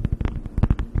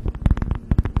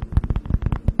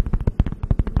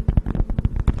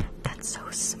 That's so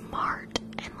smart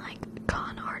and like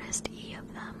con artist-y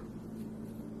of them.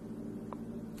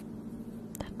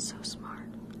 That's so smart.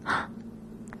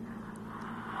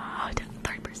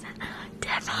 30%.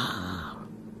 Devil.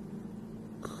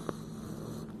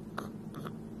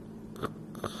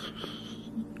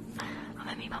 I'm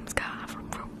at me mom's car from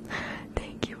room.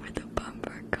 Thank you for the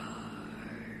bumper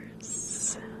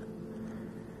cars.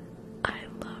 I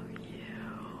love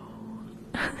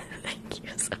you. Thank you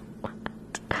so much.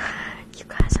 You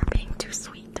guys are being too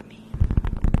sweet to me.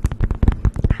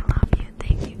 I love you.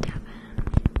 Thank you, Devin.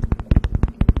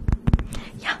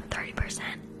 Yeah, 30%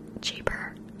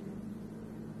 cheaper.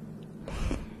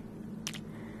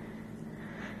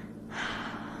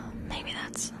 Maybe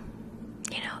that's,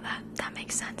 that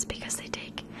makes sense because they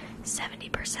take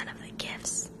 70% of the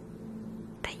gifts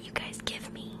that you guys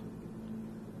give me.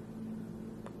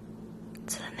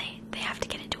 So then they have to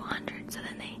get it to 100. So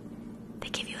then they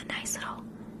give you a nice little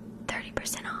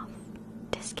 30% off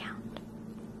discount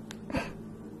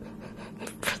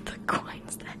for the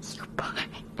coins that you buy.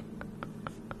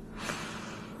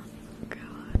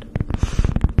 God.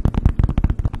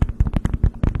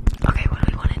 Okay, what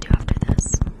do we want to do after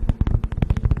this?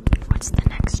 What's the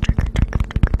next trigger?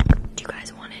 Do you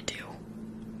guys want to do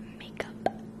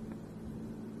makeup?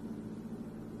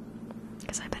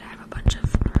 Because I bet I have a bunch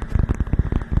of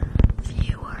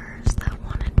viewers that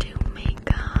want to do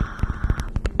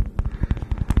makeup.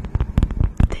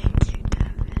 Thank you,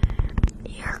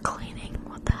 Devin. Ear cleaning.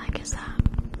 What the heck is that?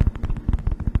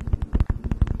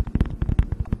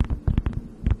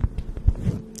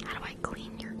 How do I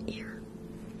clean your ear?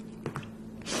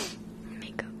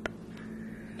 Makeup.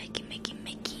 Makey.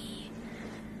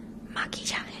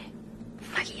 Maquillaje.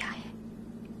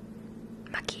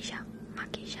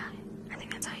 Maquillaje. I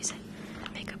think that's how you say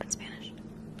makeup in Spanish.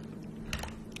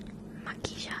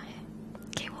 Maquillaje.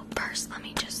 Okay, well first let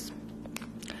me just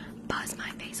buzz my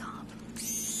face off.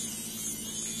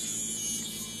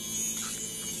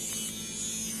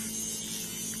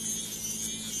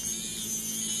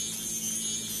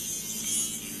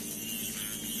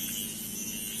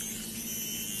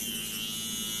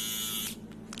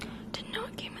 Didn't know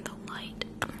it came with a light.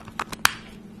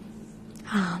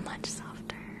 Oh, much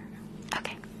softer.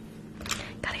 Okay.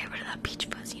 Gotta get rid of that peach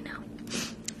fuzz,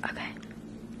 Okay.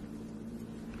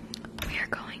 We are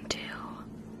going to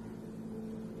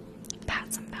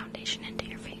pat some foundation into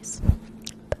your face.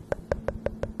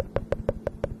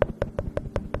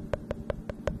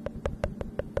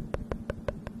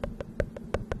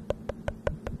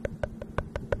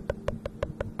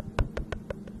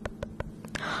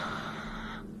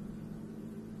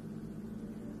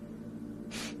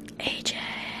 AJ,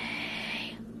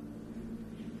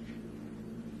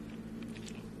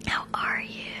 how are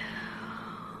you?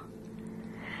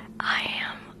 I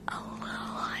am a little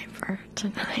hyper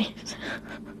tonight.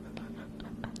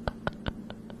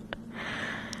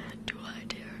 Do I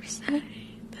dare say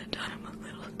that I'm a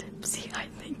little tipsy? I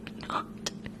think not.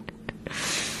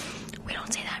 We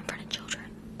don't say that in front of children.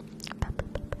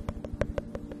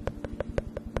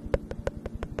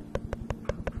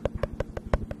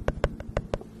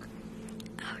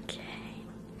 Okay.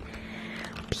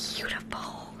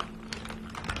 Beautiful.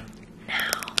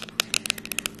 Now,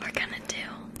 we're gonna do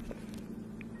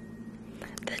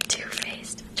the Too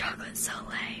Faced Chocolate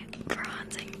Soleil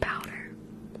bronzing powder.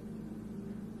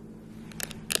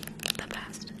 The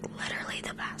best. Literally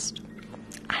the best.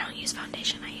 I I don't use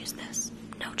foundation, I use this.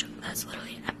 No joke, that's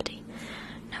literally empty.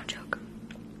 No joke.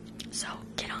 So,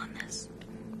 get on this.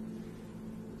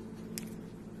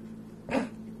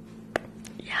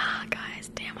 Yeah, guys,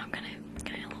 damn, I'm gonna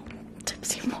get a little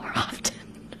tipsy more often.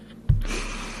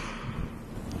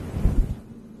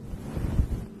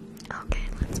 Okay,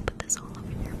 let's put this all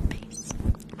over your face.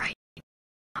 Right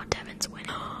now, Devin's winning.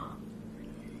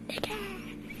 Nikki!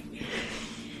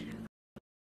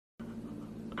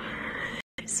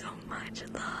 So much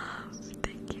love.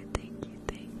 Thank you, thank you,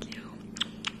 thank you.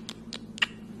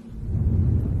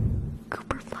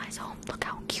 Cooper flies home. Look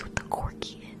how cute the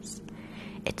corgi is.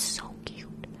 It's so cute.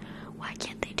 Why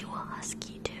can't they do a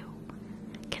husky too?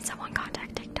 Can someone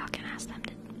contact TikTok and ask them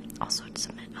to also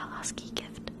submit a husky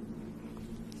gift?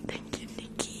 Thank you,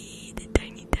 Nikki. The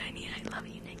tiny. I love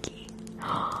you, Nikki.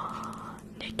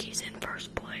 Nikki's in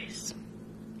first place.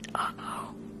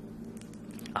 Uh-oh.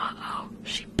 Uh-oh.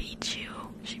 She beat you.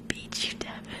 She beat you,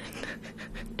 Devin.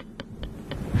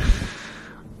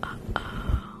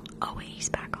 Uh-oh. Oh, wait, he's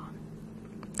back on.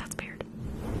 That's weird.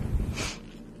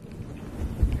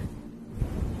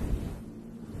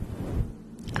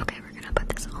 Okay, we're gonna put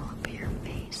this all over your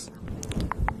face.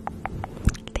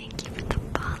 Thank you for the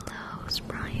follows,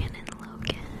 Brian and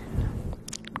Logan.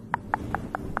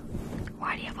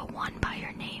 Why do you have a 1 by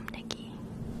your name, Nikki?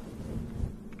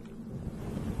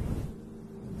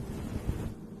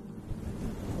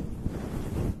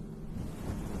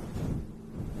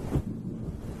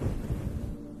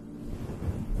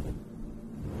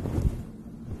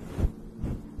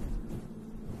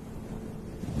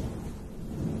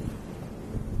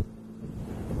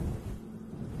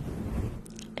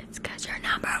 It's 'cause you're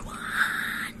number 1.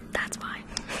 That's why.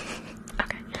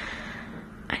 Okay.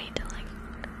 I need to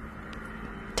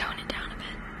tone it down a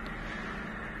bit.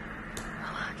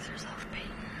 Relax yourself,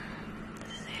 Peyton.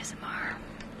 This is ASMR.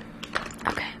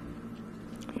 Okay.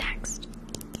 Next.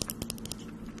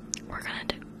 We're gonna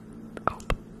do. Oh,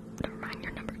 never mind.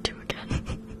 You're number 2 again.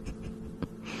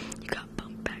 You got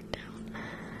bumped back down.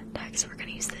 Next, we're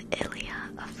gonna use the Ilia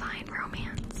of Fine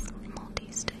Romance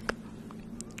multi-stick.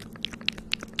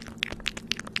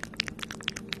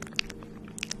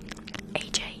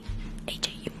 AJ,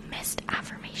 you missed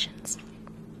affirmations.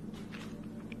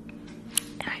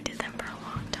 And I did them for a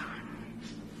long time.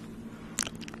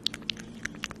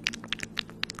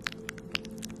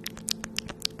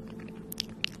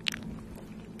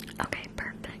 Okay,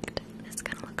 perfect. It's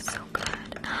gonna look so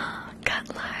good.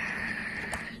 Cutler!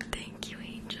 Thank you,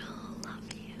 Angel.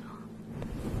 Love you.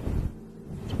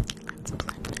 Let's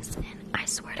blend this in. I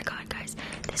swear to God, guys,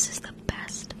 this is the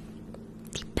best.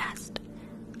 The best.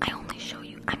 I only show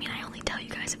you, I only tell you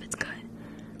guys if it's good.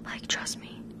 Like, trust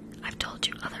me. I've told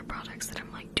you other products that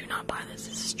I'm like, do not buy this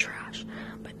is trash.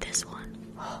 But this one,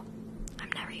 oh, I'm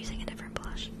never using a different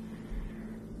blush.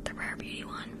 The Rare Beauty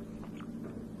one,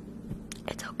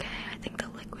 it's okay. I think the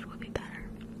liquid would be better.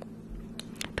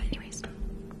 But anyways.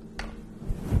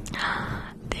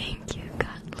 Thank you,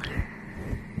 Cutler.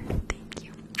 Thank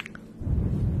you.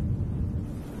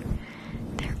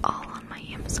 They're all on my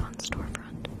Amazon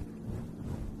storefront.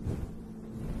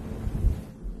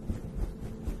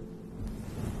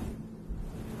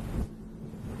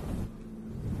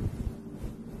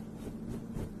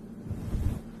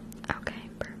 Okay,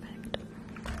 perfect.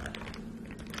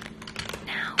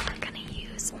 Now we're gonna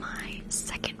use my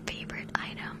second favorite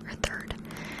item, or third,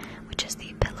 which is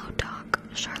the Pillow Talk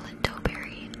Charlotte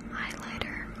Tilbury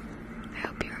highlighter. I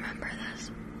hope you remember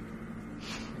this.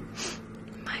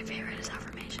 My favorite is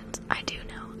affirmations. I do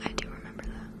remember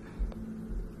that.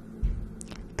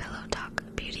 Pillow Talk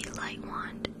Beauty Light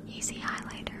Wand Easy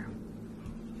Highlighter.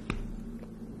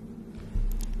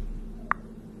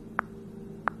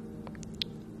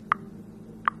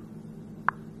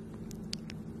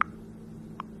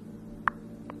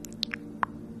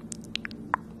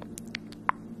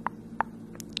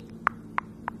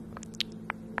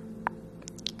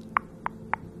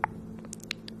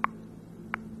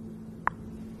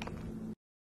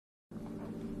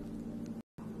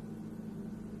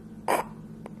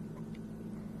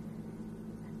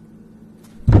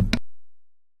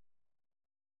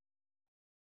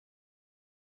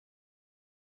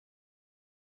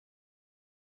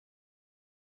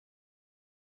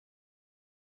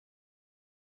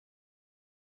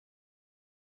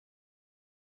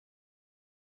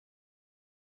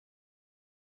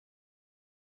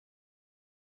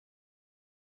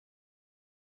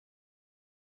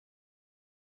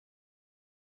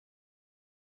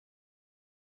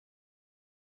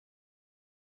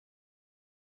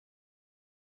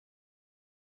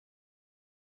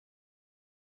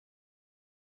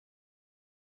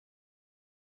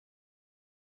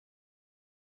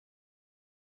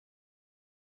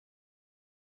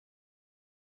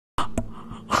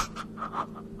 You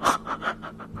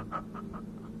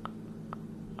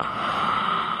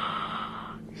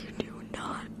do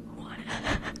not want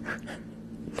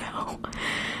No.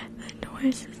 The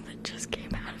noises that just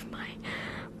came out of my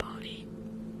body.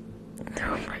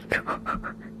 Oh my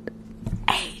god.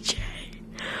 AJ.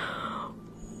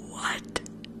 What?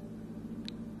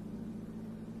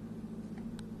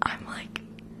 I'm like...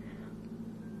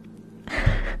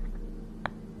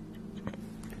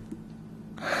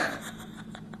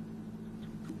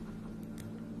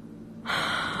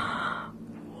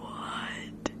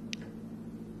 What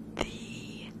the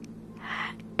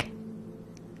heck?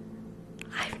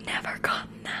 I've never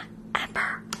gotten that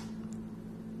ever.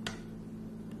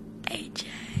 AJ,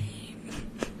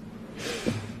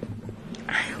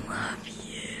 I love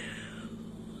you.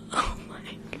 Oh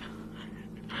my god.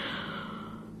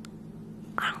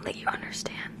 I don't think you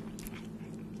understand.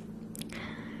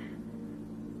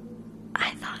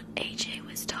 I thought AJ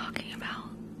was talking about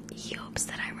he hopes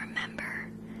that I remember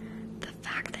the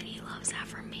fact that he loves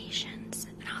affirmations.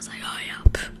 And I was like, oh yeah,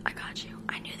 I got you.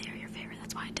 I knew they were your favorite,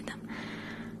 that's why I did them.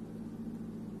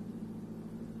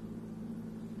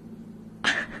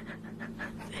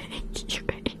 Thank you,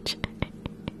 AJ.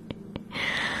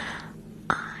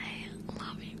 I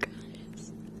love you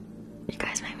guys. You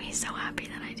guys make me so happy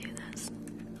that I do this.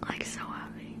 Like, so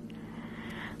happy.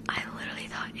 I literally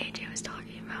thought AJ was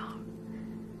talking about,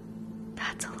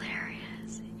 that's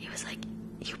hilarious. He was like,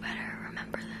 you better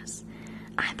remember this.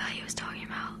 I thought he was talking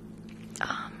about,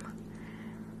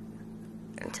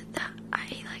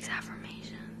 he likes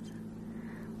affirmations.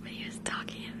 But he was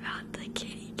talking about the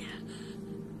kitty cat.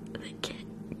 The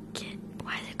kit,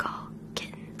 why is it called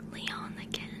kitten? Leon the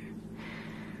kitten.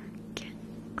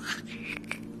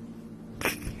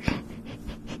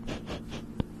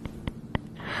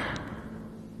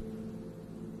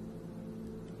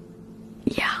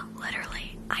 Yeah,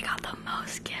 literally, I got the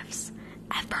most gifts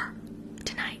ever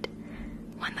tonight.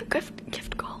 When the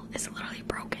gift goal is literally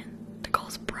broken. The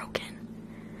goal's broken.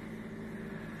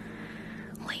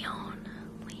 Leon.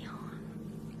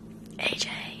 AJ,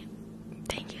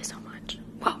 thank you so much.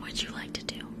 What would you like to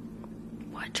do?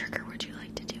 What trigger would you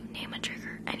like to do? Name a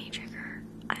trigger, any trigger.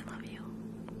 I love you.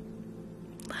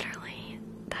 Literally,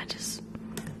 that just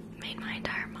made my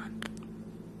entire month.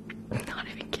 Not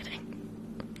even kidding.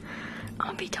 I'm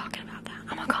gonna be talking about that.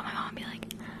 I'm gonna call my mom and be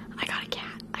like, I got a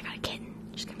cat, I got a kitten.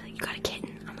 She's gonna be like, you got a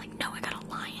kitten? I'm like, no, I got a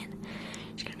lion.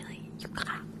 She's gonna be like, you got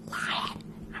a lion?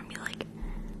 I'm gonna be like,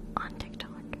 on TikTok.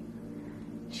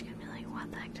 She's gonna be like,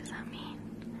 what the heck does that mean?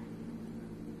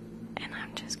 And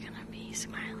I'm just gonna be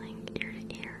smiling ear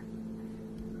to ear.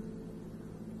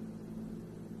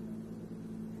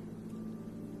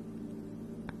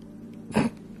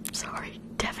 Sorry,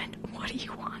 Devin, what do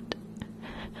you want?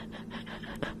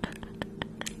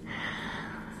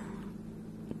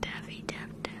 Devin,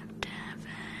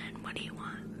 what do you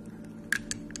want?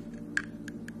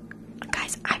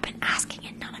 Guys, I've been asking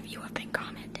and none of you have been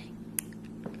commenting.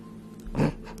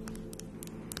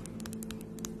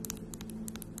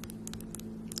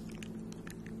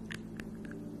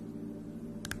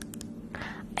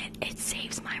 It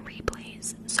saves my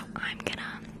replays, so I'm gonna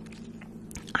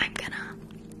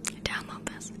download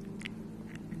this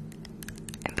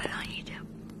and put it on YouTube.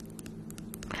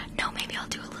 No, maybe I'll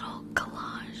do a little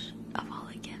collage of all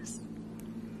the gifts.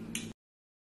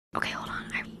 Okay, hold on.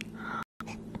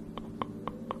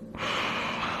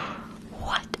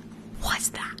 What was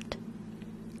that?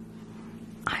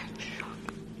 I'm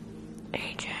shocked.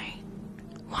 AJ,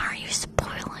 why are you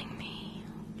spoiling me?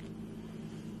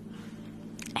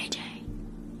 AJ,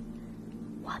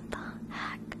 what the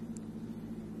heck?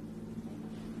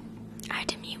 I had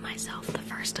to mute myself the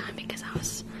first time because I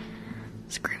was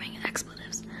screaming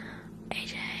expletives.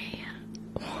 AJ,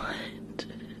 what?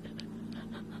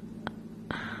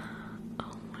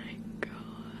 Oh my god.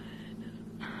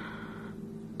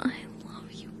 I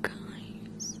love you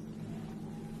guys.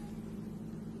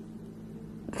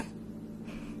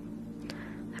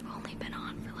 I've only been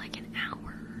on for like an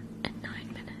hour and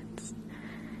 9 minutes.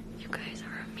 You guys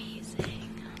are amazing.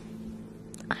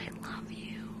 I love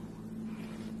you.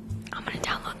 I'm gonna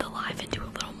download the live and do a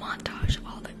little montage of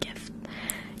all the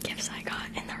gifts I got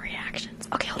and the reactions.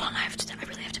 Okay, hold on, I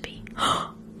really have to pee.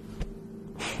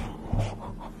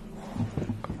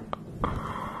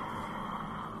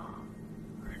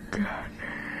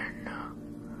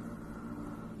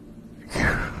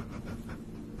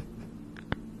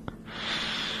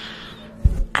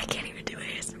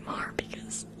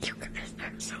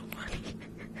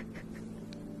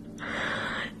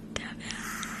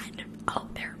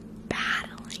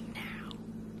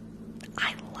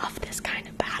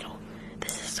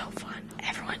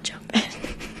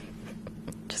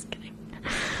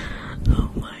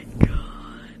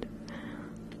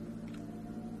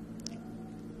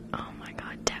 Oh my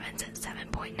god, Devin's at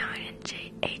 7.9 and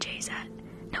AJ's at,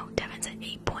 no, Devin's at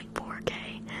 8.4k.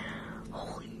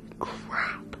 Holy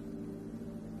crap.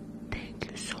 Thank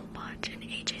you so much. And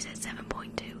AJ's at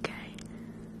 7.2k.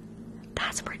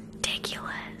 That's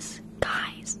ridiculous.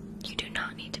 Guys, you do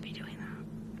not need to be doing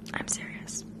that. I'm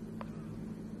serious.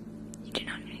 You do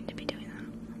not need to be doing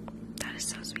that. That is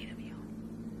so sweet of you.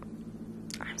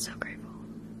 I'm so grateful.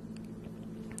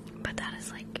 But that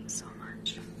is like so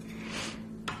much.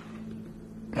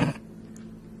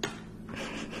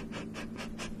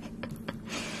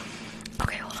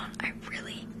 Okay, hold on.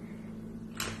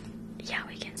 Yeah,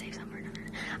 we can save some for another.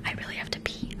 I really have to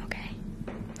pee, okay?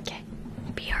 Okay.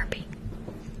 BRB.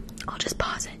 I'll just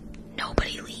pause it.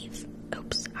 Nobody leave.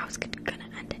 Oops, I was gonna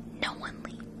end it. No one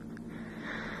leave.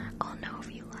 I'll know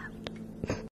if you left.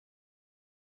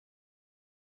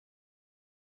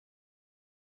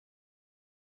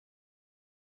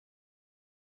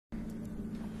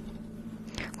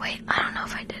 Wait, I don't know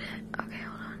if I did it. Okay,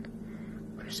 hold on.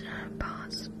 Where's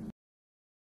pause?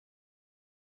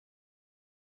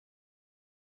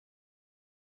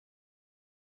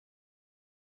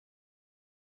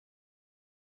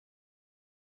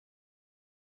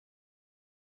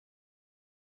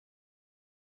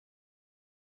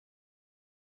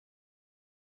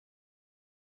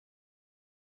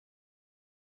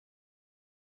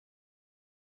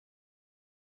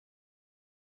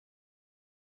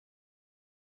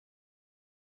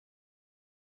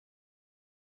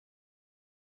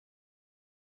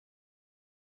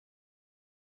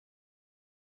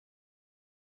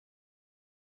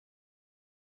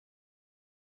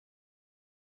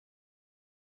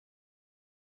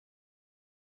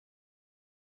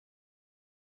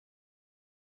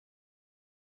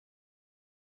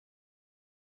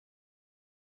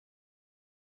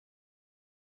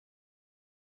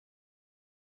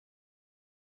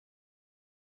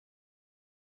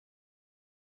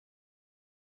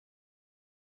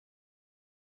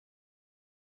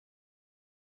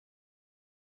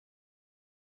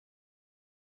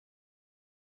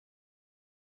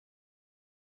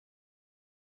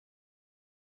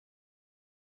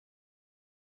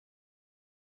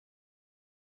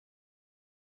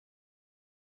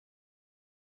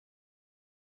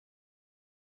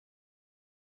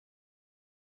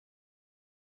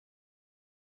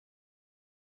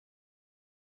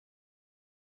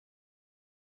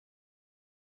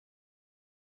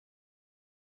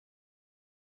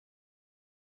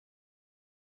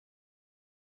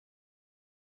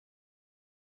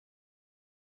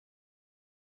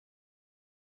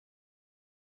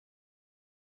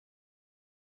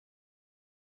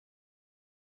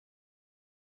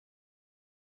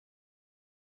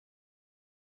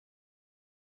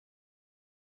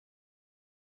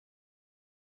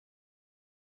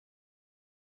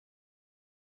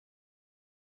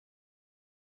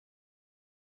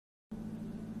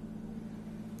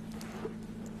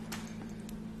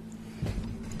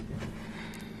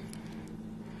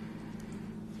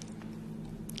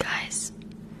 Guys,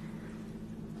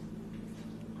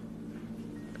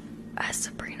 has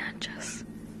Sabrina just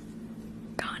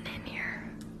gotten in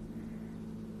here?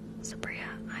 Sabrina,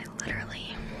 I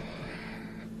literally...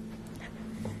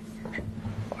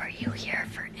 Were you here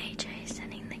for AJ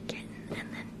sending the kitten and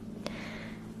then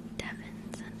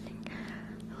Devin sending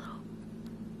a little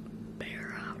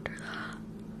bear after that?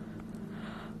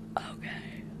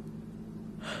 Okay.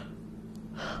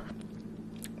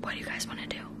 What do you guys want to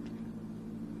do?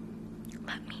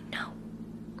 Let me know.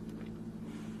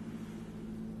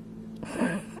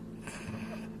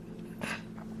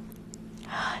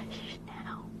 Hush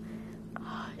now.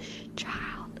 Hush,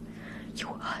 child. You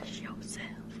hush yourself.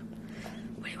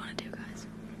 What do you want to do, guys?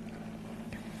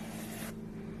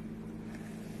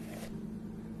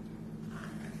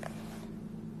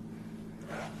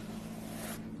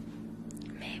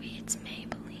 Maybe it's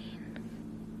Maybelline.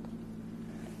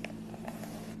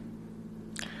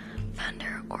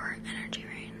 Thunder or Energy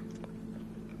Rain?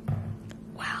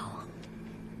 Well,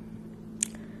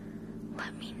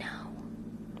 let me know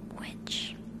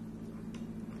which.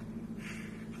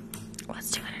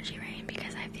 Let's do Energy Rain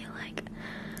because I feel like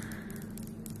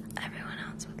everyone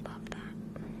else would love that.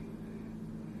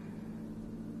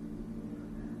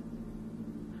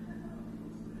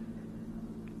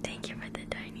 Thank you for the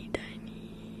tiny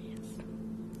tinies.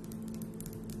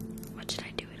 What should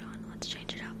I do it on? Let's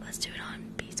change it up. Let's do it on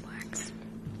beeswax.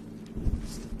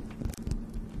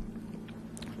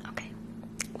 Okay.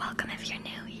 Welcome if you're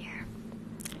new here.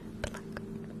 Pluck,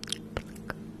 pluck,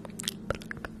 pluck.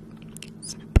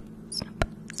 Snip, snip,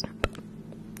 snip.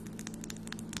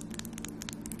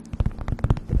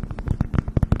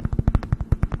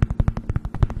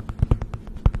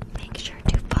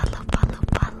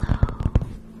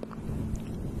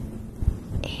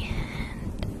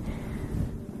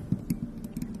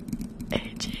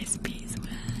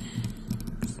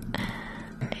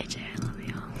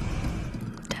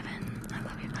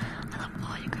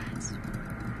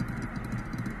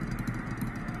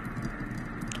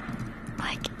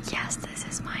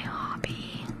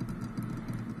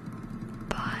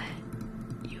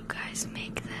 guys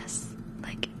make this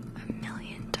like a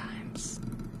million times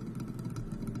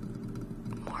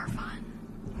more fun.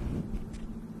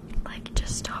 Like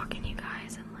just talking to you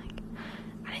guys, and like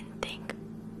I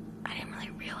didn't really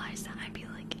realize that I'd be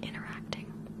like interacting.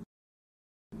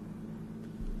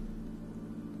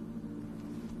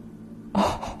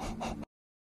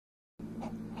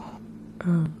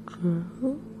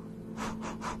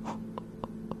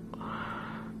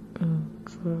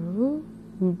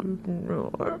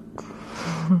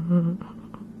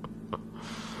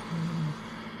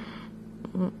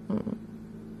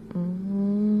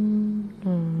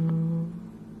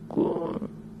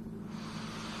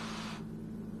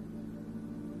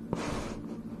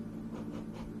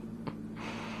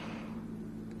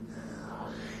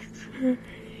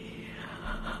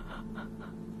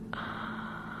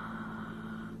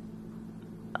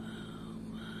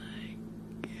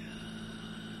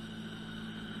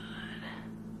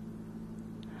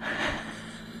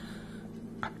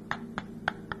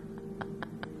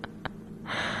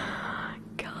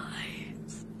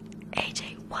 Guys,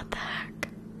 AJ, what the heck?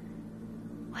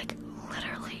 Like,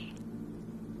 literally.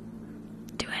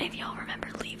 Do any of y'all remember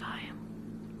Levi?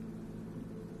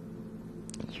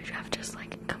 You have just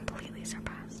like completely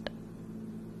surpassed.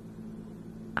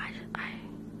 I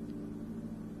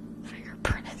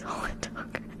fingerprint is all it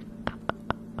took.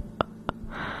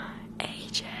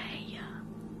 AJ,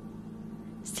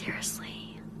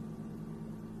 seriously,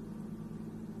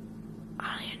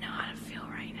 I don't even know how to feel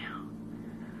right now.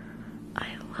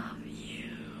 I love you.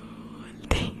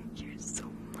 Thank you so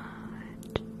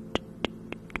much.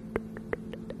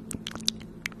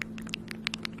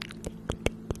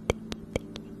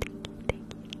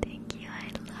 Thank you.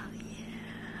 I love you.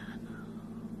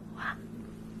 Wow.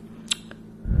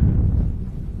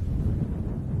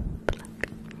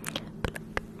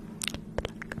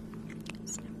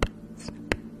 Snip,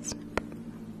 snip, snip.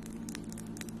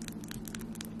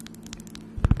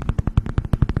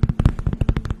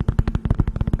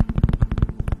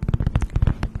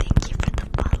 Thank you for the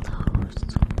follows.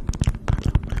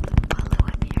 Follow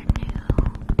if you're new.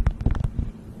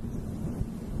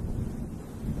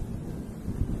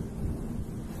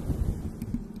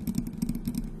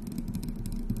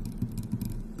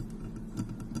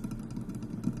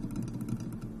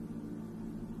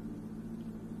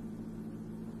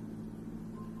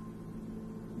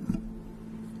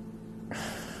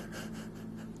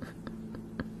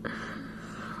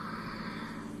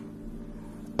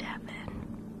 Devin.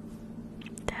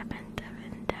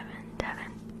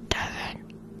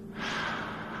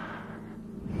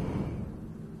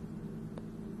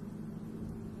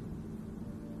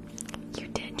 You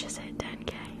did just hit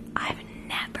 10K. I've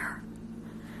never.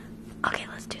 Okay,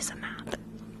 let's do some math.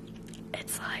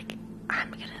 It's like,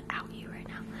 I'm gonna out you right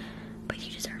now, but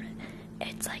you deserve it.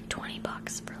 It's like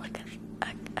 $20 for like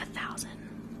a thousand,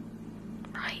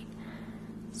 right?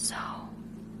 So,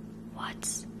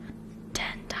 what's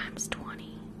 10 times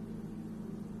 20?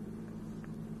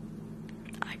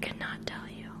 I could not tell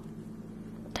you.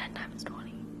 10 times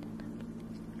 20.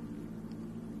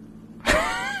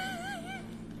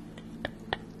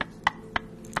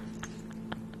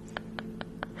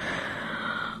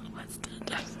 What's 10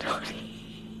 times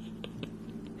 20?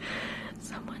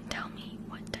 Someone tell me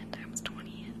what 10 times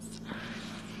 20 is.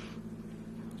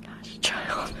 Gosh,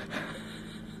 child.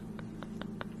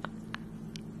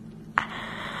 I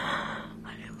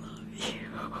love you.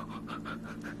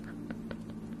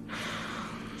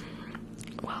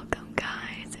 Welcome,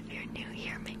 guys. If you're new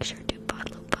here, make sure to follow.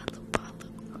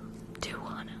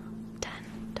 10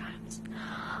 times.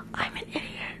 I'm an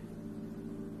idiot.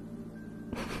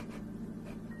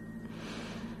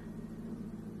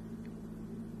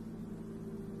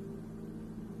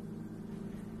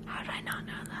 How did I not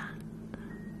know that?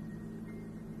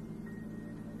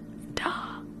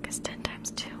 Duh, because 10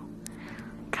 times 2.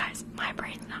 Guys, my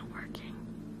brain's not working.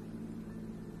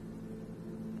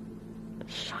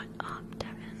 Shut up,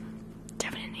 Devin.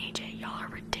 Devin and AJ, y'all are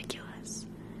ridiculous.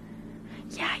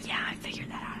 Yeah, I figured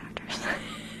that out after.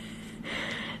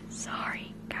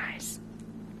 Sorry, guys.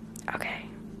 Okay.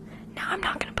 Now I'm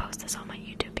not gonna post this on my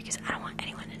YouTube because I don't want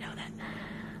anyone to know that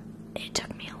it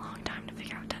took me a long time to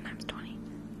figure out 10 times 20.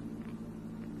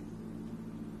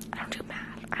 I don't do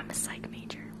math. I'm a psych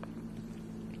major.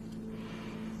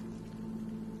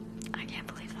 I can't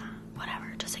believe that.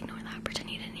 Whatever, just ignore that. Pretend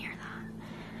you didn't hear that.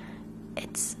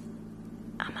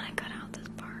 I'm gonna cut out this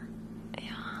part.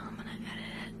 Yeah, I'm gonna edit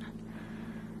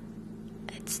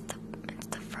it. It's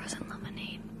the frozen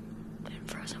lemonade and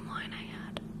frozen wine I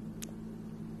had.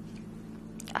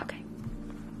 Okay.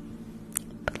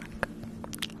 Pluck.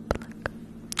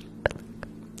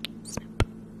 Snip.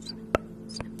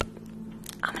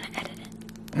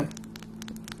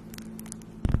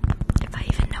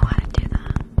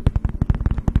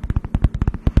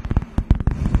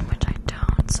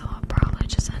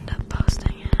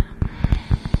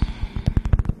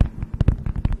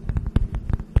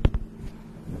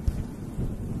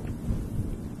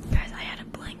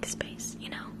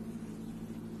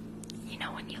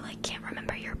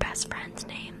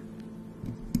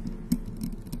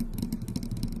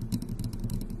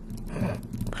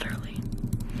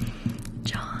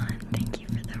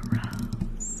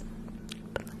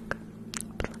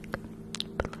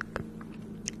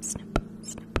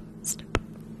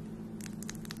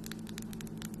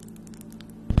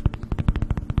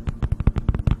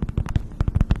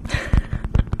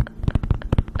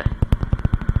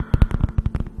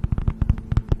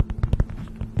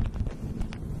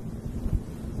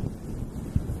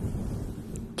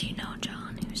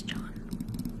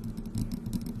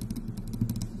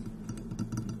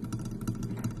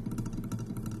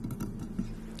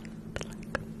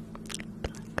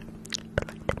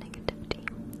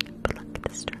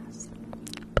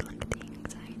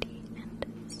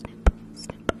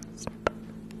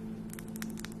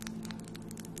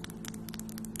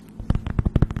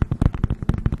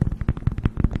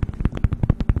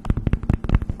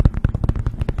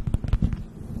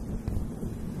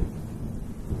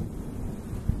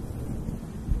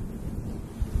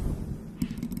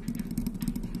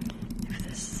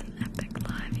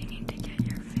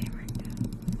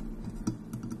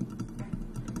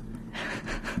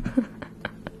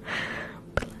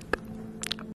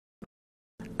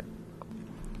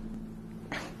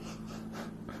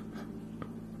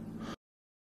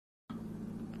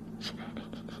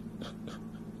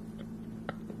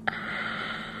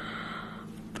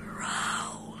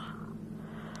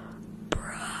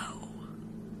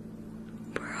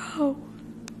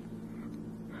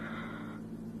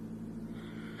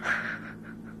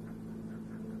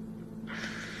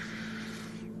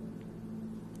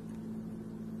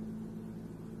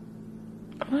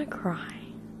 gonna cry.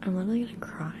 I'm literally gonna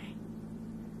cry.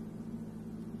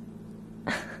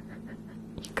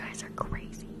 You guys are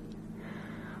crazy.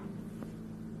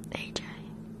 AJ,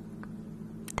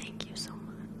 thank you so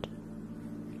much.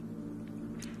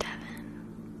 Devin,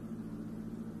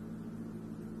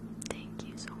 thank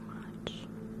you so much.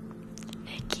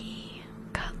 Nikki,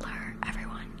 Cutler,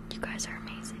 everyone, you guys are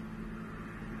amazing.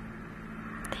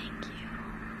 Thank you.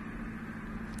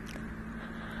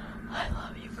 I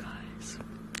love you guys.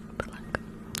 Pluck,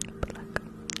 pluck,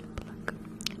 pluck.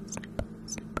 Snip,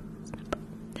 snip, snip.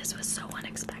 This was so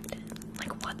unexpected.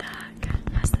 Like, what the heck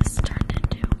has this turned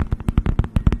into?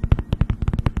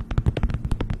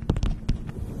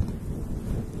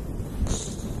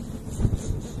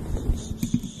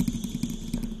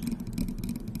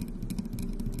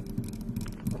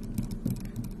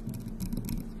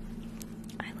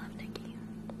 I love Nikki.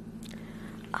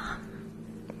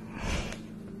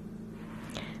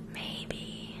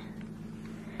 Maybe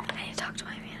I need to talk to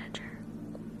my manager.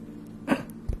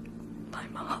 My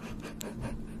mom.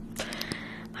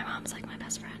 My mom's like my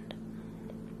best friend.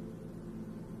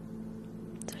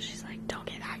 So she's like, don't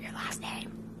give out your last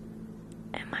name.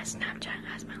 And my Snapchat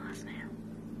has my last name.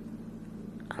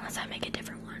 Unless I make a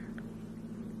different one.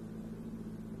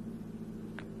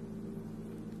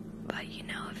 But you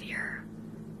know, if you're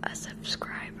a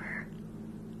subscriber,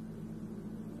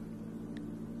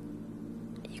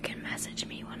 you can message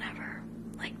me whenever,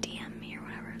 like DM me or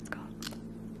whatever it's called.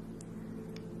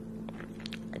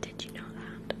 Did you know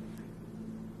that?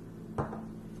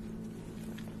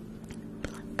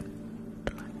 Pluck,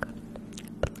 pluck,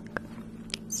 pluck.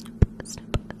 Snip,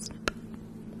 snip, snip.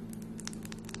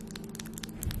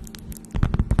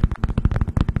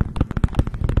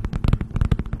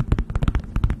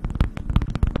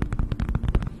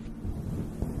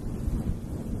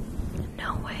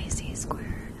 No way, C squared.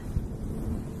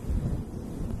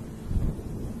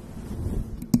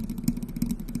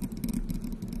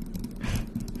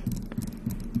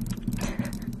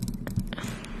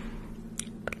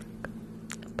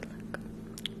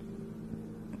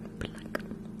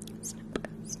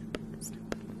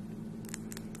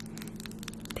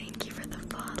 Thank you for the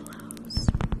follows.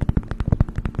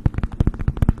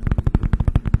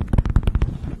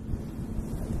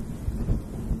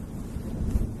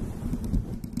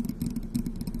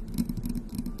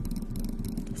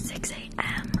 Six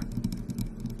a.m.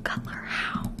 Cutler,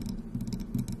 how?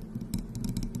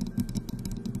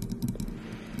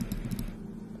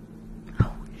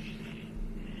 Oh,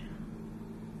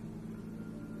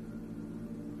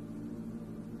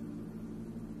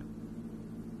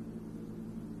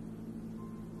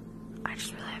 I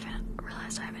just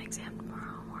realized I have an exam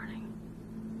tomorrow morning.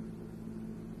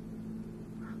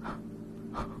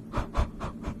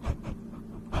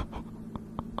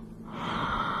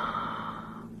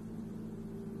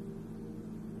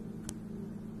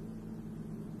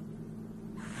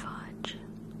 Fudge.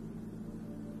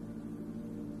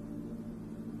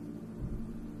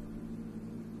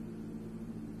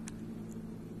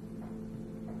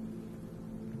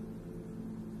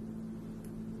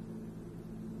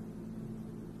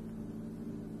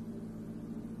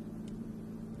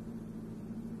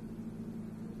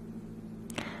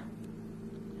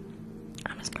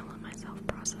 I'm just gonna let myself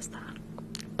process that.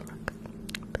 Pluck,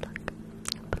 pluck,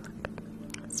 pluck.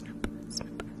 Snip,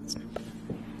 snip, snip.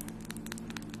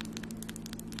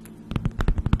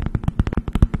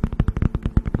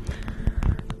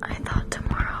 I thought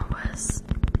tomorrow was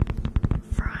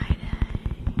Friday.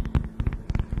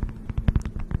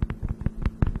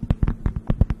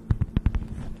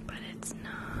 But it's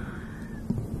not.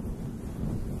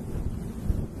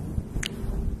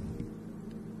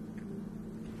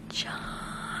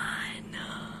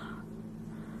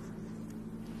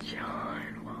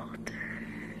 John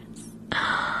Walters.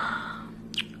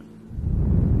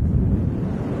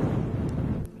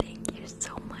 Thank you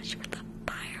so much for the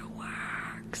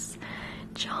fireworks.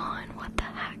 John, what the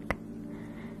heck?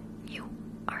 You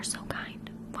are so kind.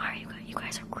 Why are you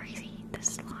guys are crazy.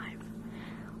 This is live.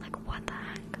 Like, what the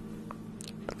heck?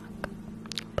 Pluck,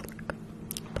 pluck,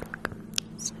 pluck.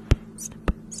 Snip,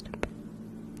 snip, snip.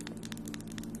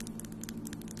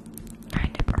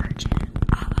 Kind of urgent.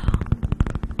 Uh-oh.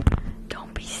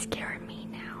 Don't be scaring me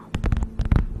now.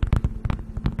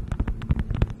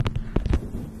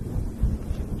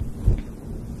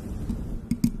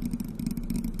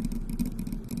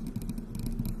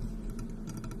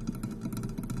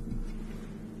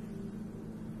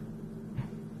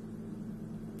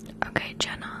 Okay,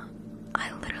 Jenna,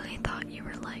 I literally thought you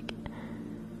were like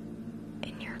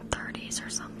in your 30s or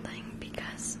something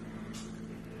because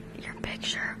your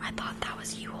picture, I thought that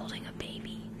was you holding a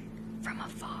baby. from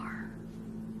afar.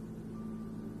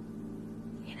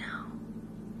 You know?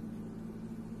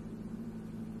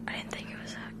 I didn't think it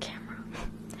was a camera.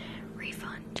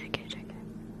 Refund, check it.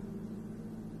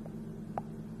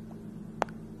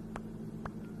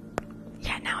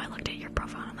 Yeah, now I looked at your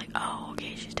profile and I'm like, oh,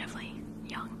 okay, she's definitely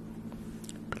young.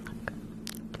 Pluck.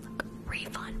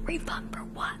 Refund for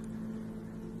what?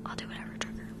 I'll do whatever,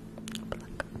 trigger.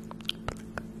 Pluck.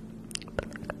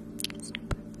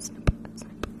 Snip.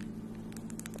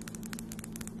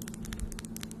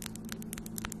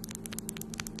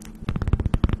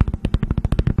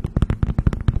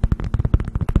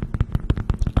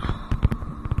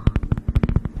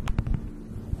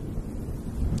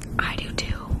 I do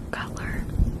too, Cutler.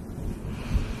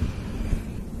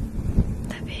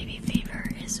 The baby fever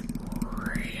is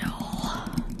real.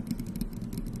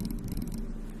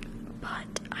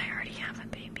 But I already have a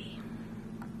baby.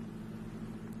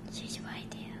 She's right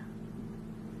there.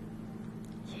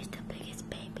 She's the biggest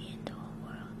baby in the whole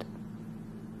world.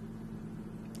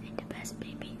 And the best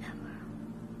baby ever.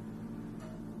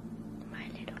 My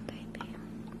little baby.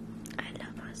 I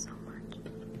love her so much.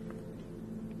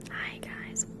 Hi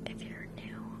guys, if you're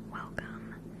new,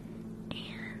 welcome.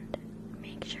 And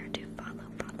make sure to follow.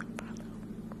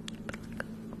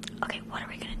 Okay, what are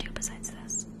we gonna do besides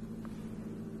this?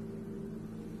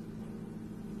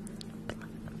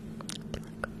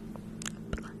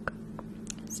 Pluck.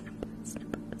 Snip.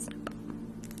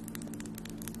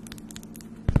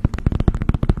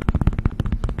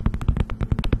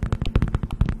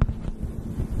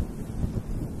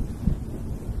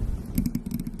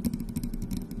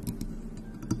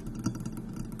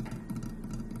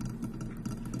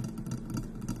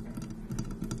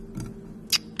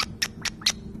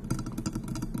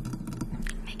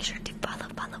 Make sure to follow.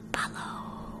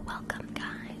 Welcome,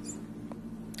 guys.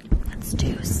 Let's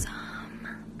do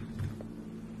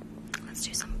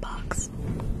some bugs.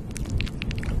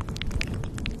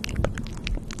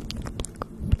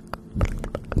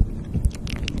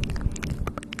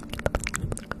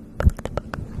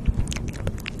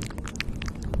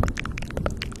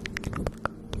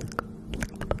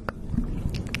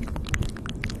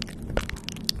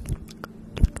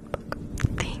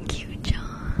 Thank you, John.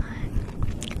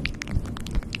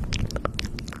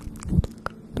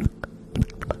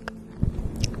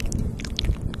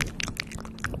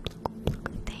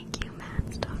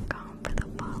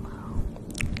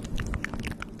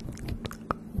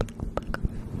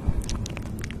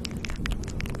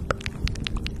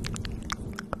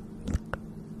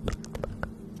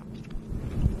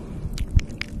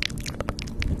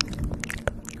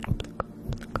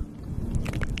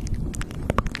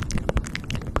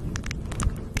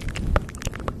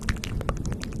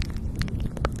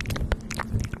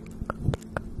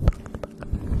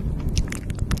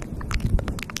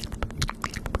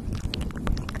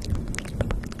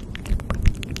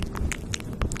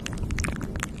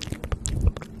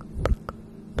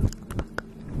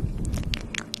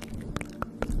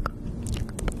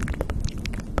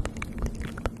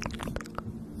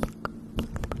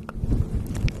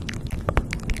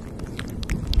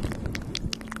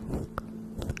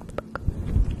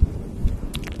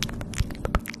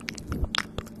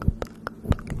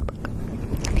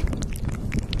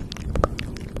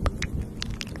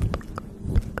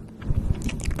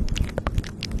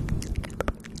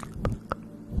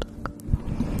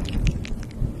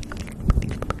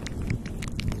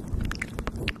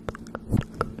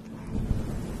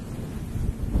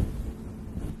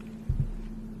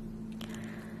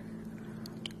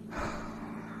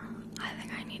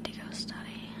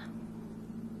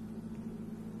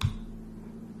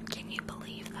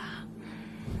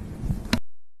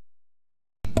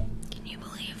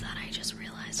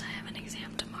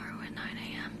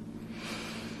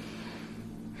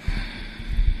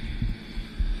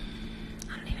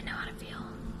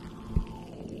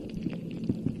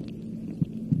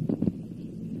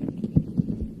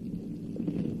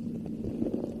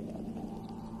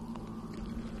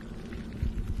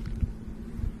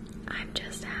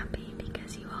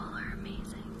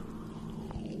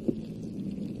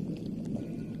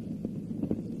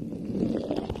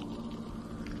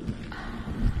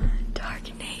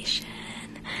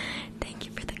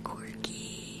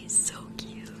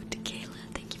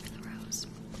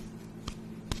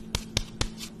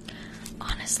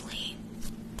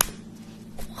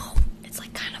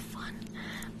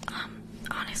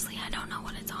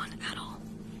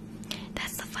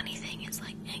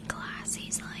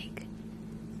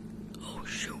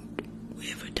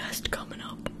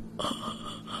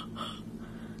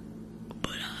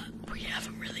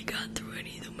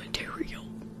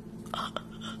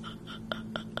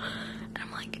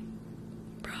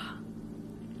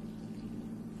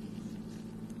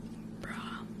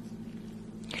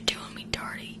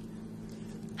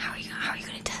 how are you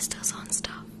gonna test us on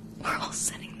stuff? We're all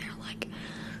sitting there like,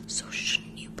 so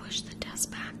shouldn't you push the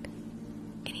test back?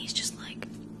 And he's just like,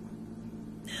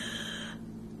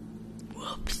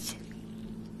 whoops.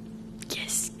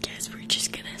 Guess we're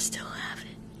just gonna still have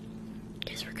it.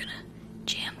 Guess we're gonna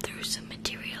jam through some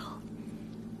material.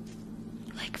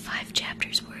 Like 5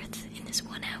 chapters worth in this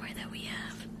 1 hour that we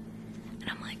have. And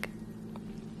I'm like,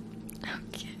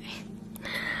 okay.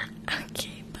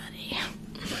 Okay, buddy.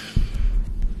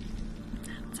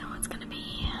 That's how it's gonna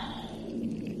be.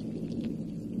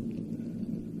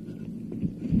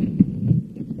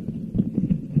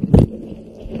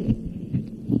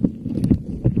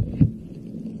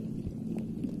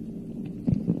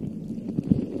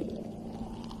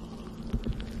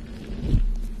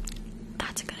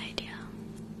 That's a good idea.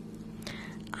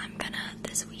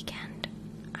 This weekend,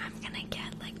 I'm gonna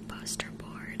get like poster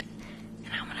board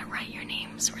and I'm gonna write your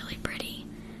names really pretty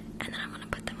and then I'm gonna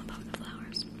put them above the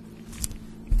flowers.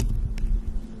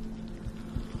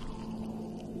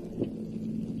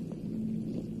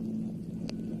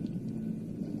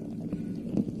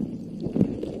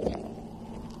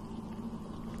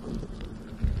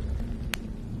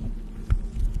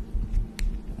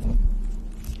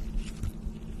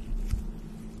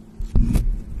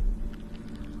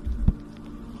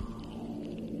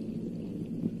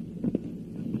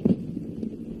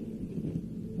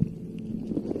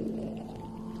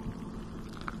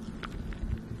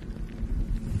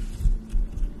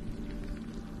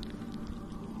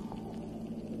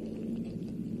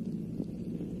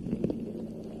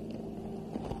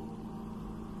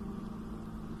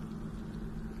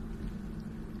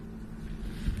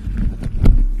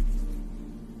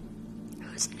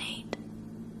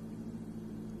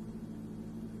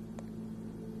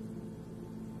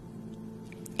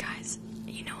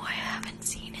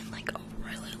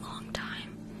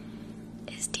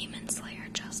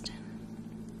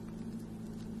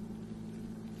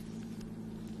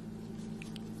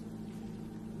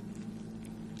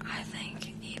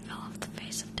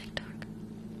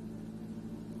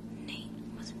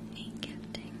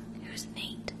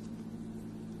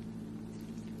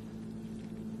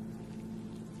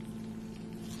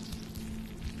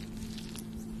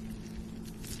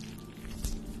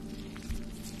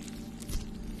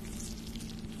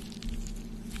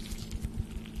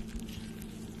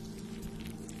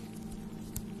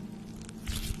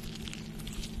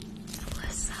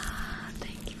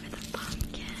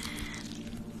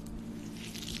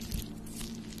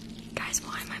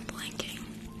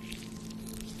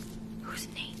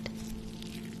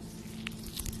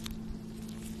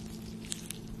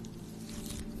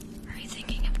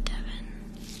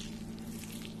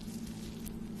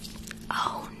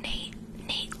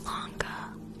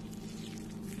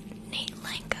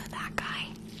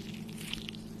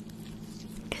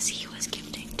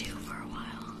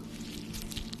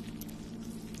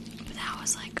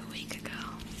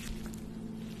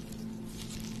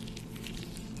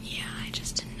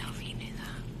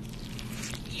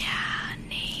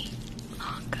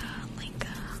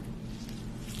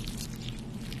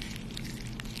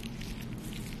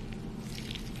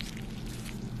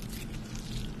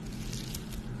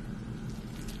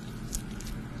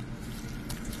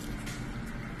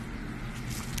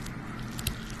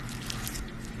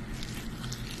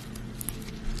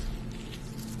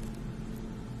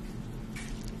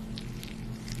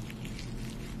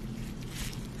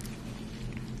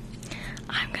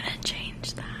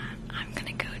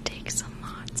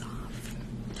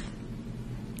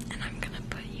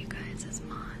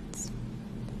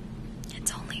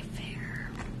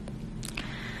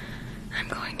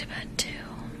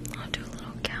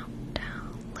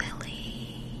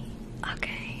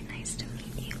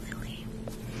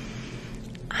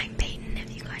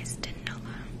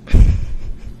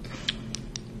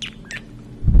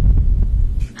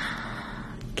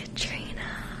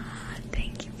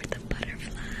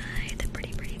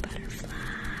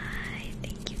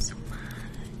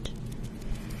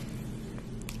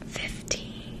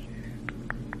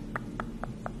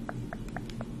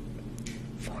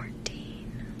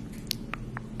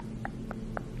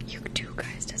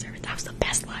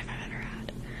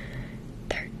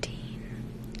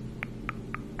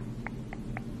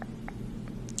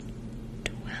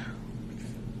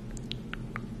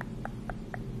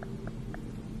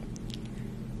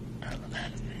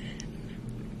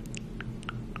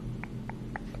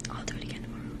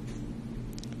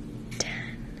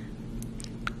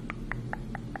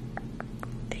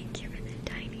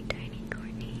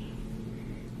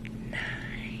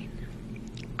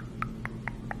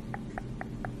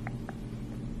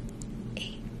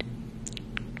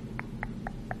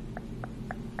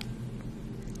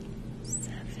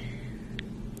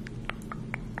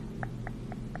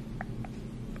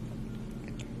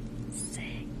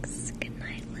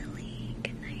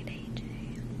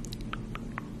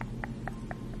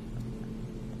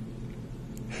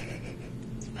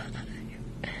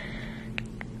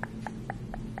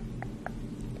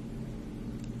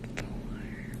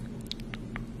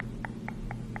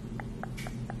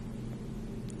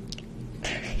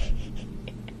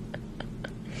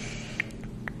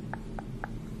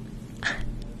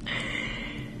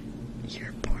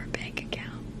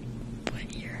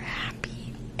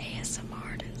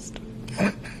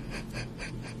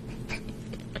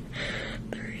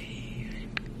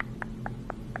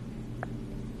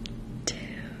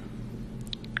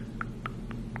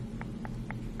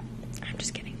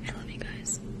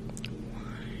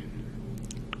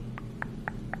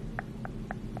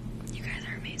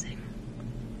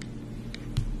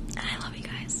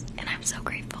 I'm so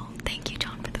grateful. Thank you,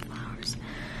 John, for the flowers.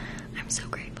 I'm so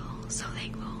grateful, so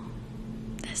thankful.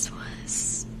 This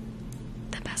was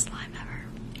the best live ever.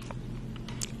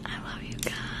 I love you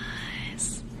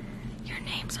guys. Your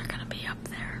names are gonna be up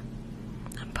there.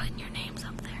 I'm putting your names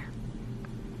up there.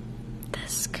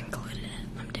 This concluded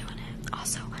it. I'm doing it.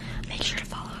 Also, make sure to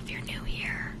follow if you're new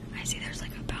here. I see there's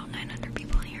like about 900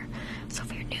 people in here. So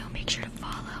if you're new, make sure to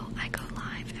follow. I go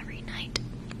live every night,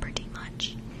 pretty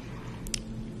much.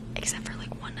 Except for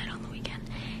like one night on the weekend.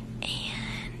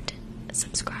 And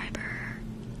subscriber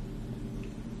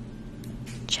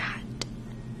chat.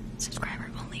 Subscriber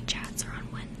only chats are on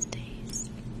Wednesdays.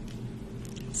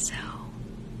 So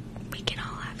we can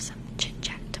all have some chit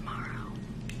chat tomorrow.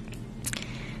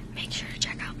 Make sure to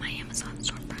check out my Amazon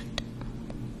storefront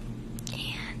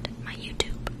and my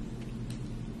YouTube.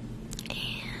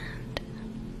 And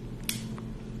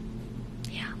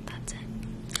yeah, that's it.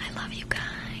 I love you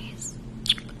guys.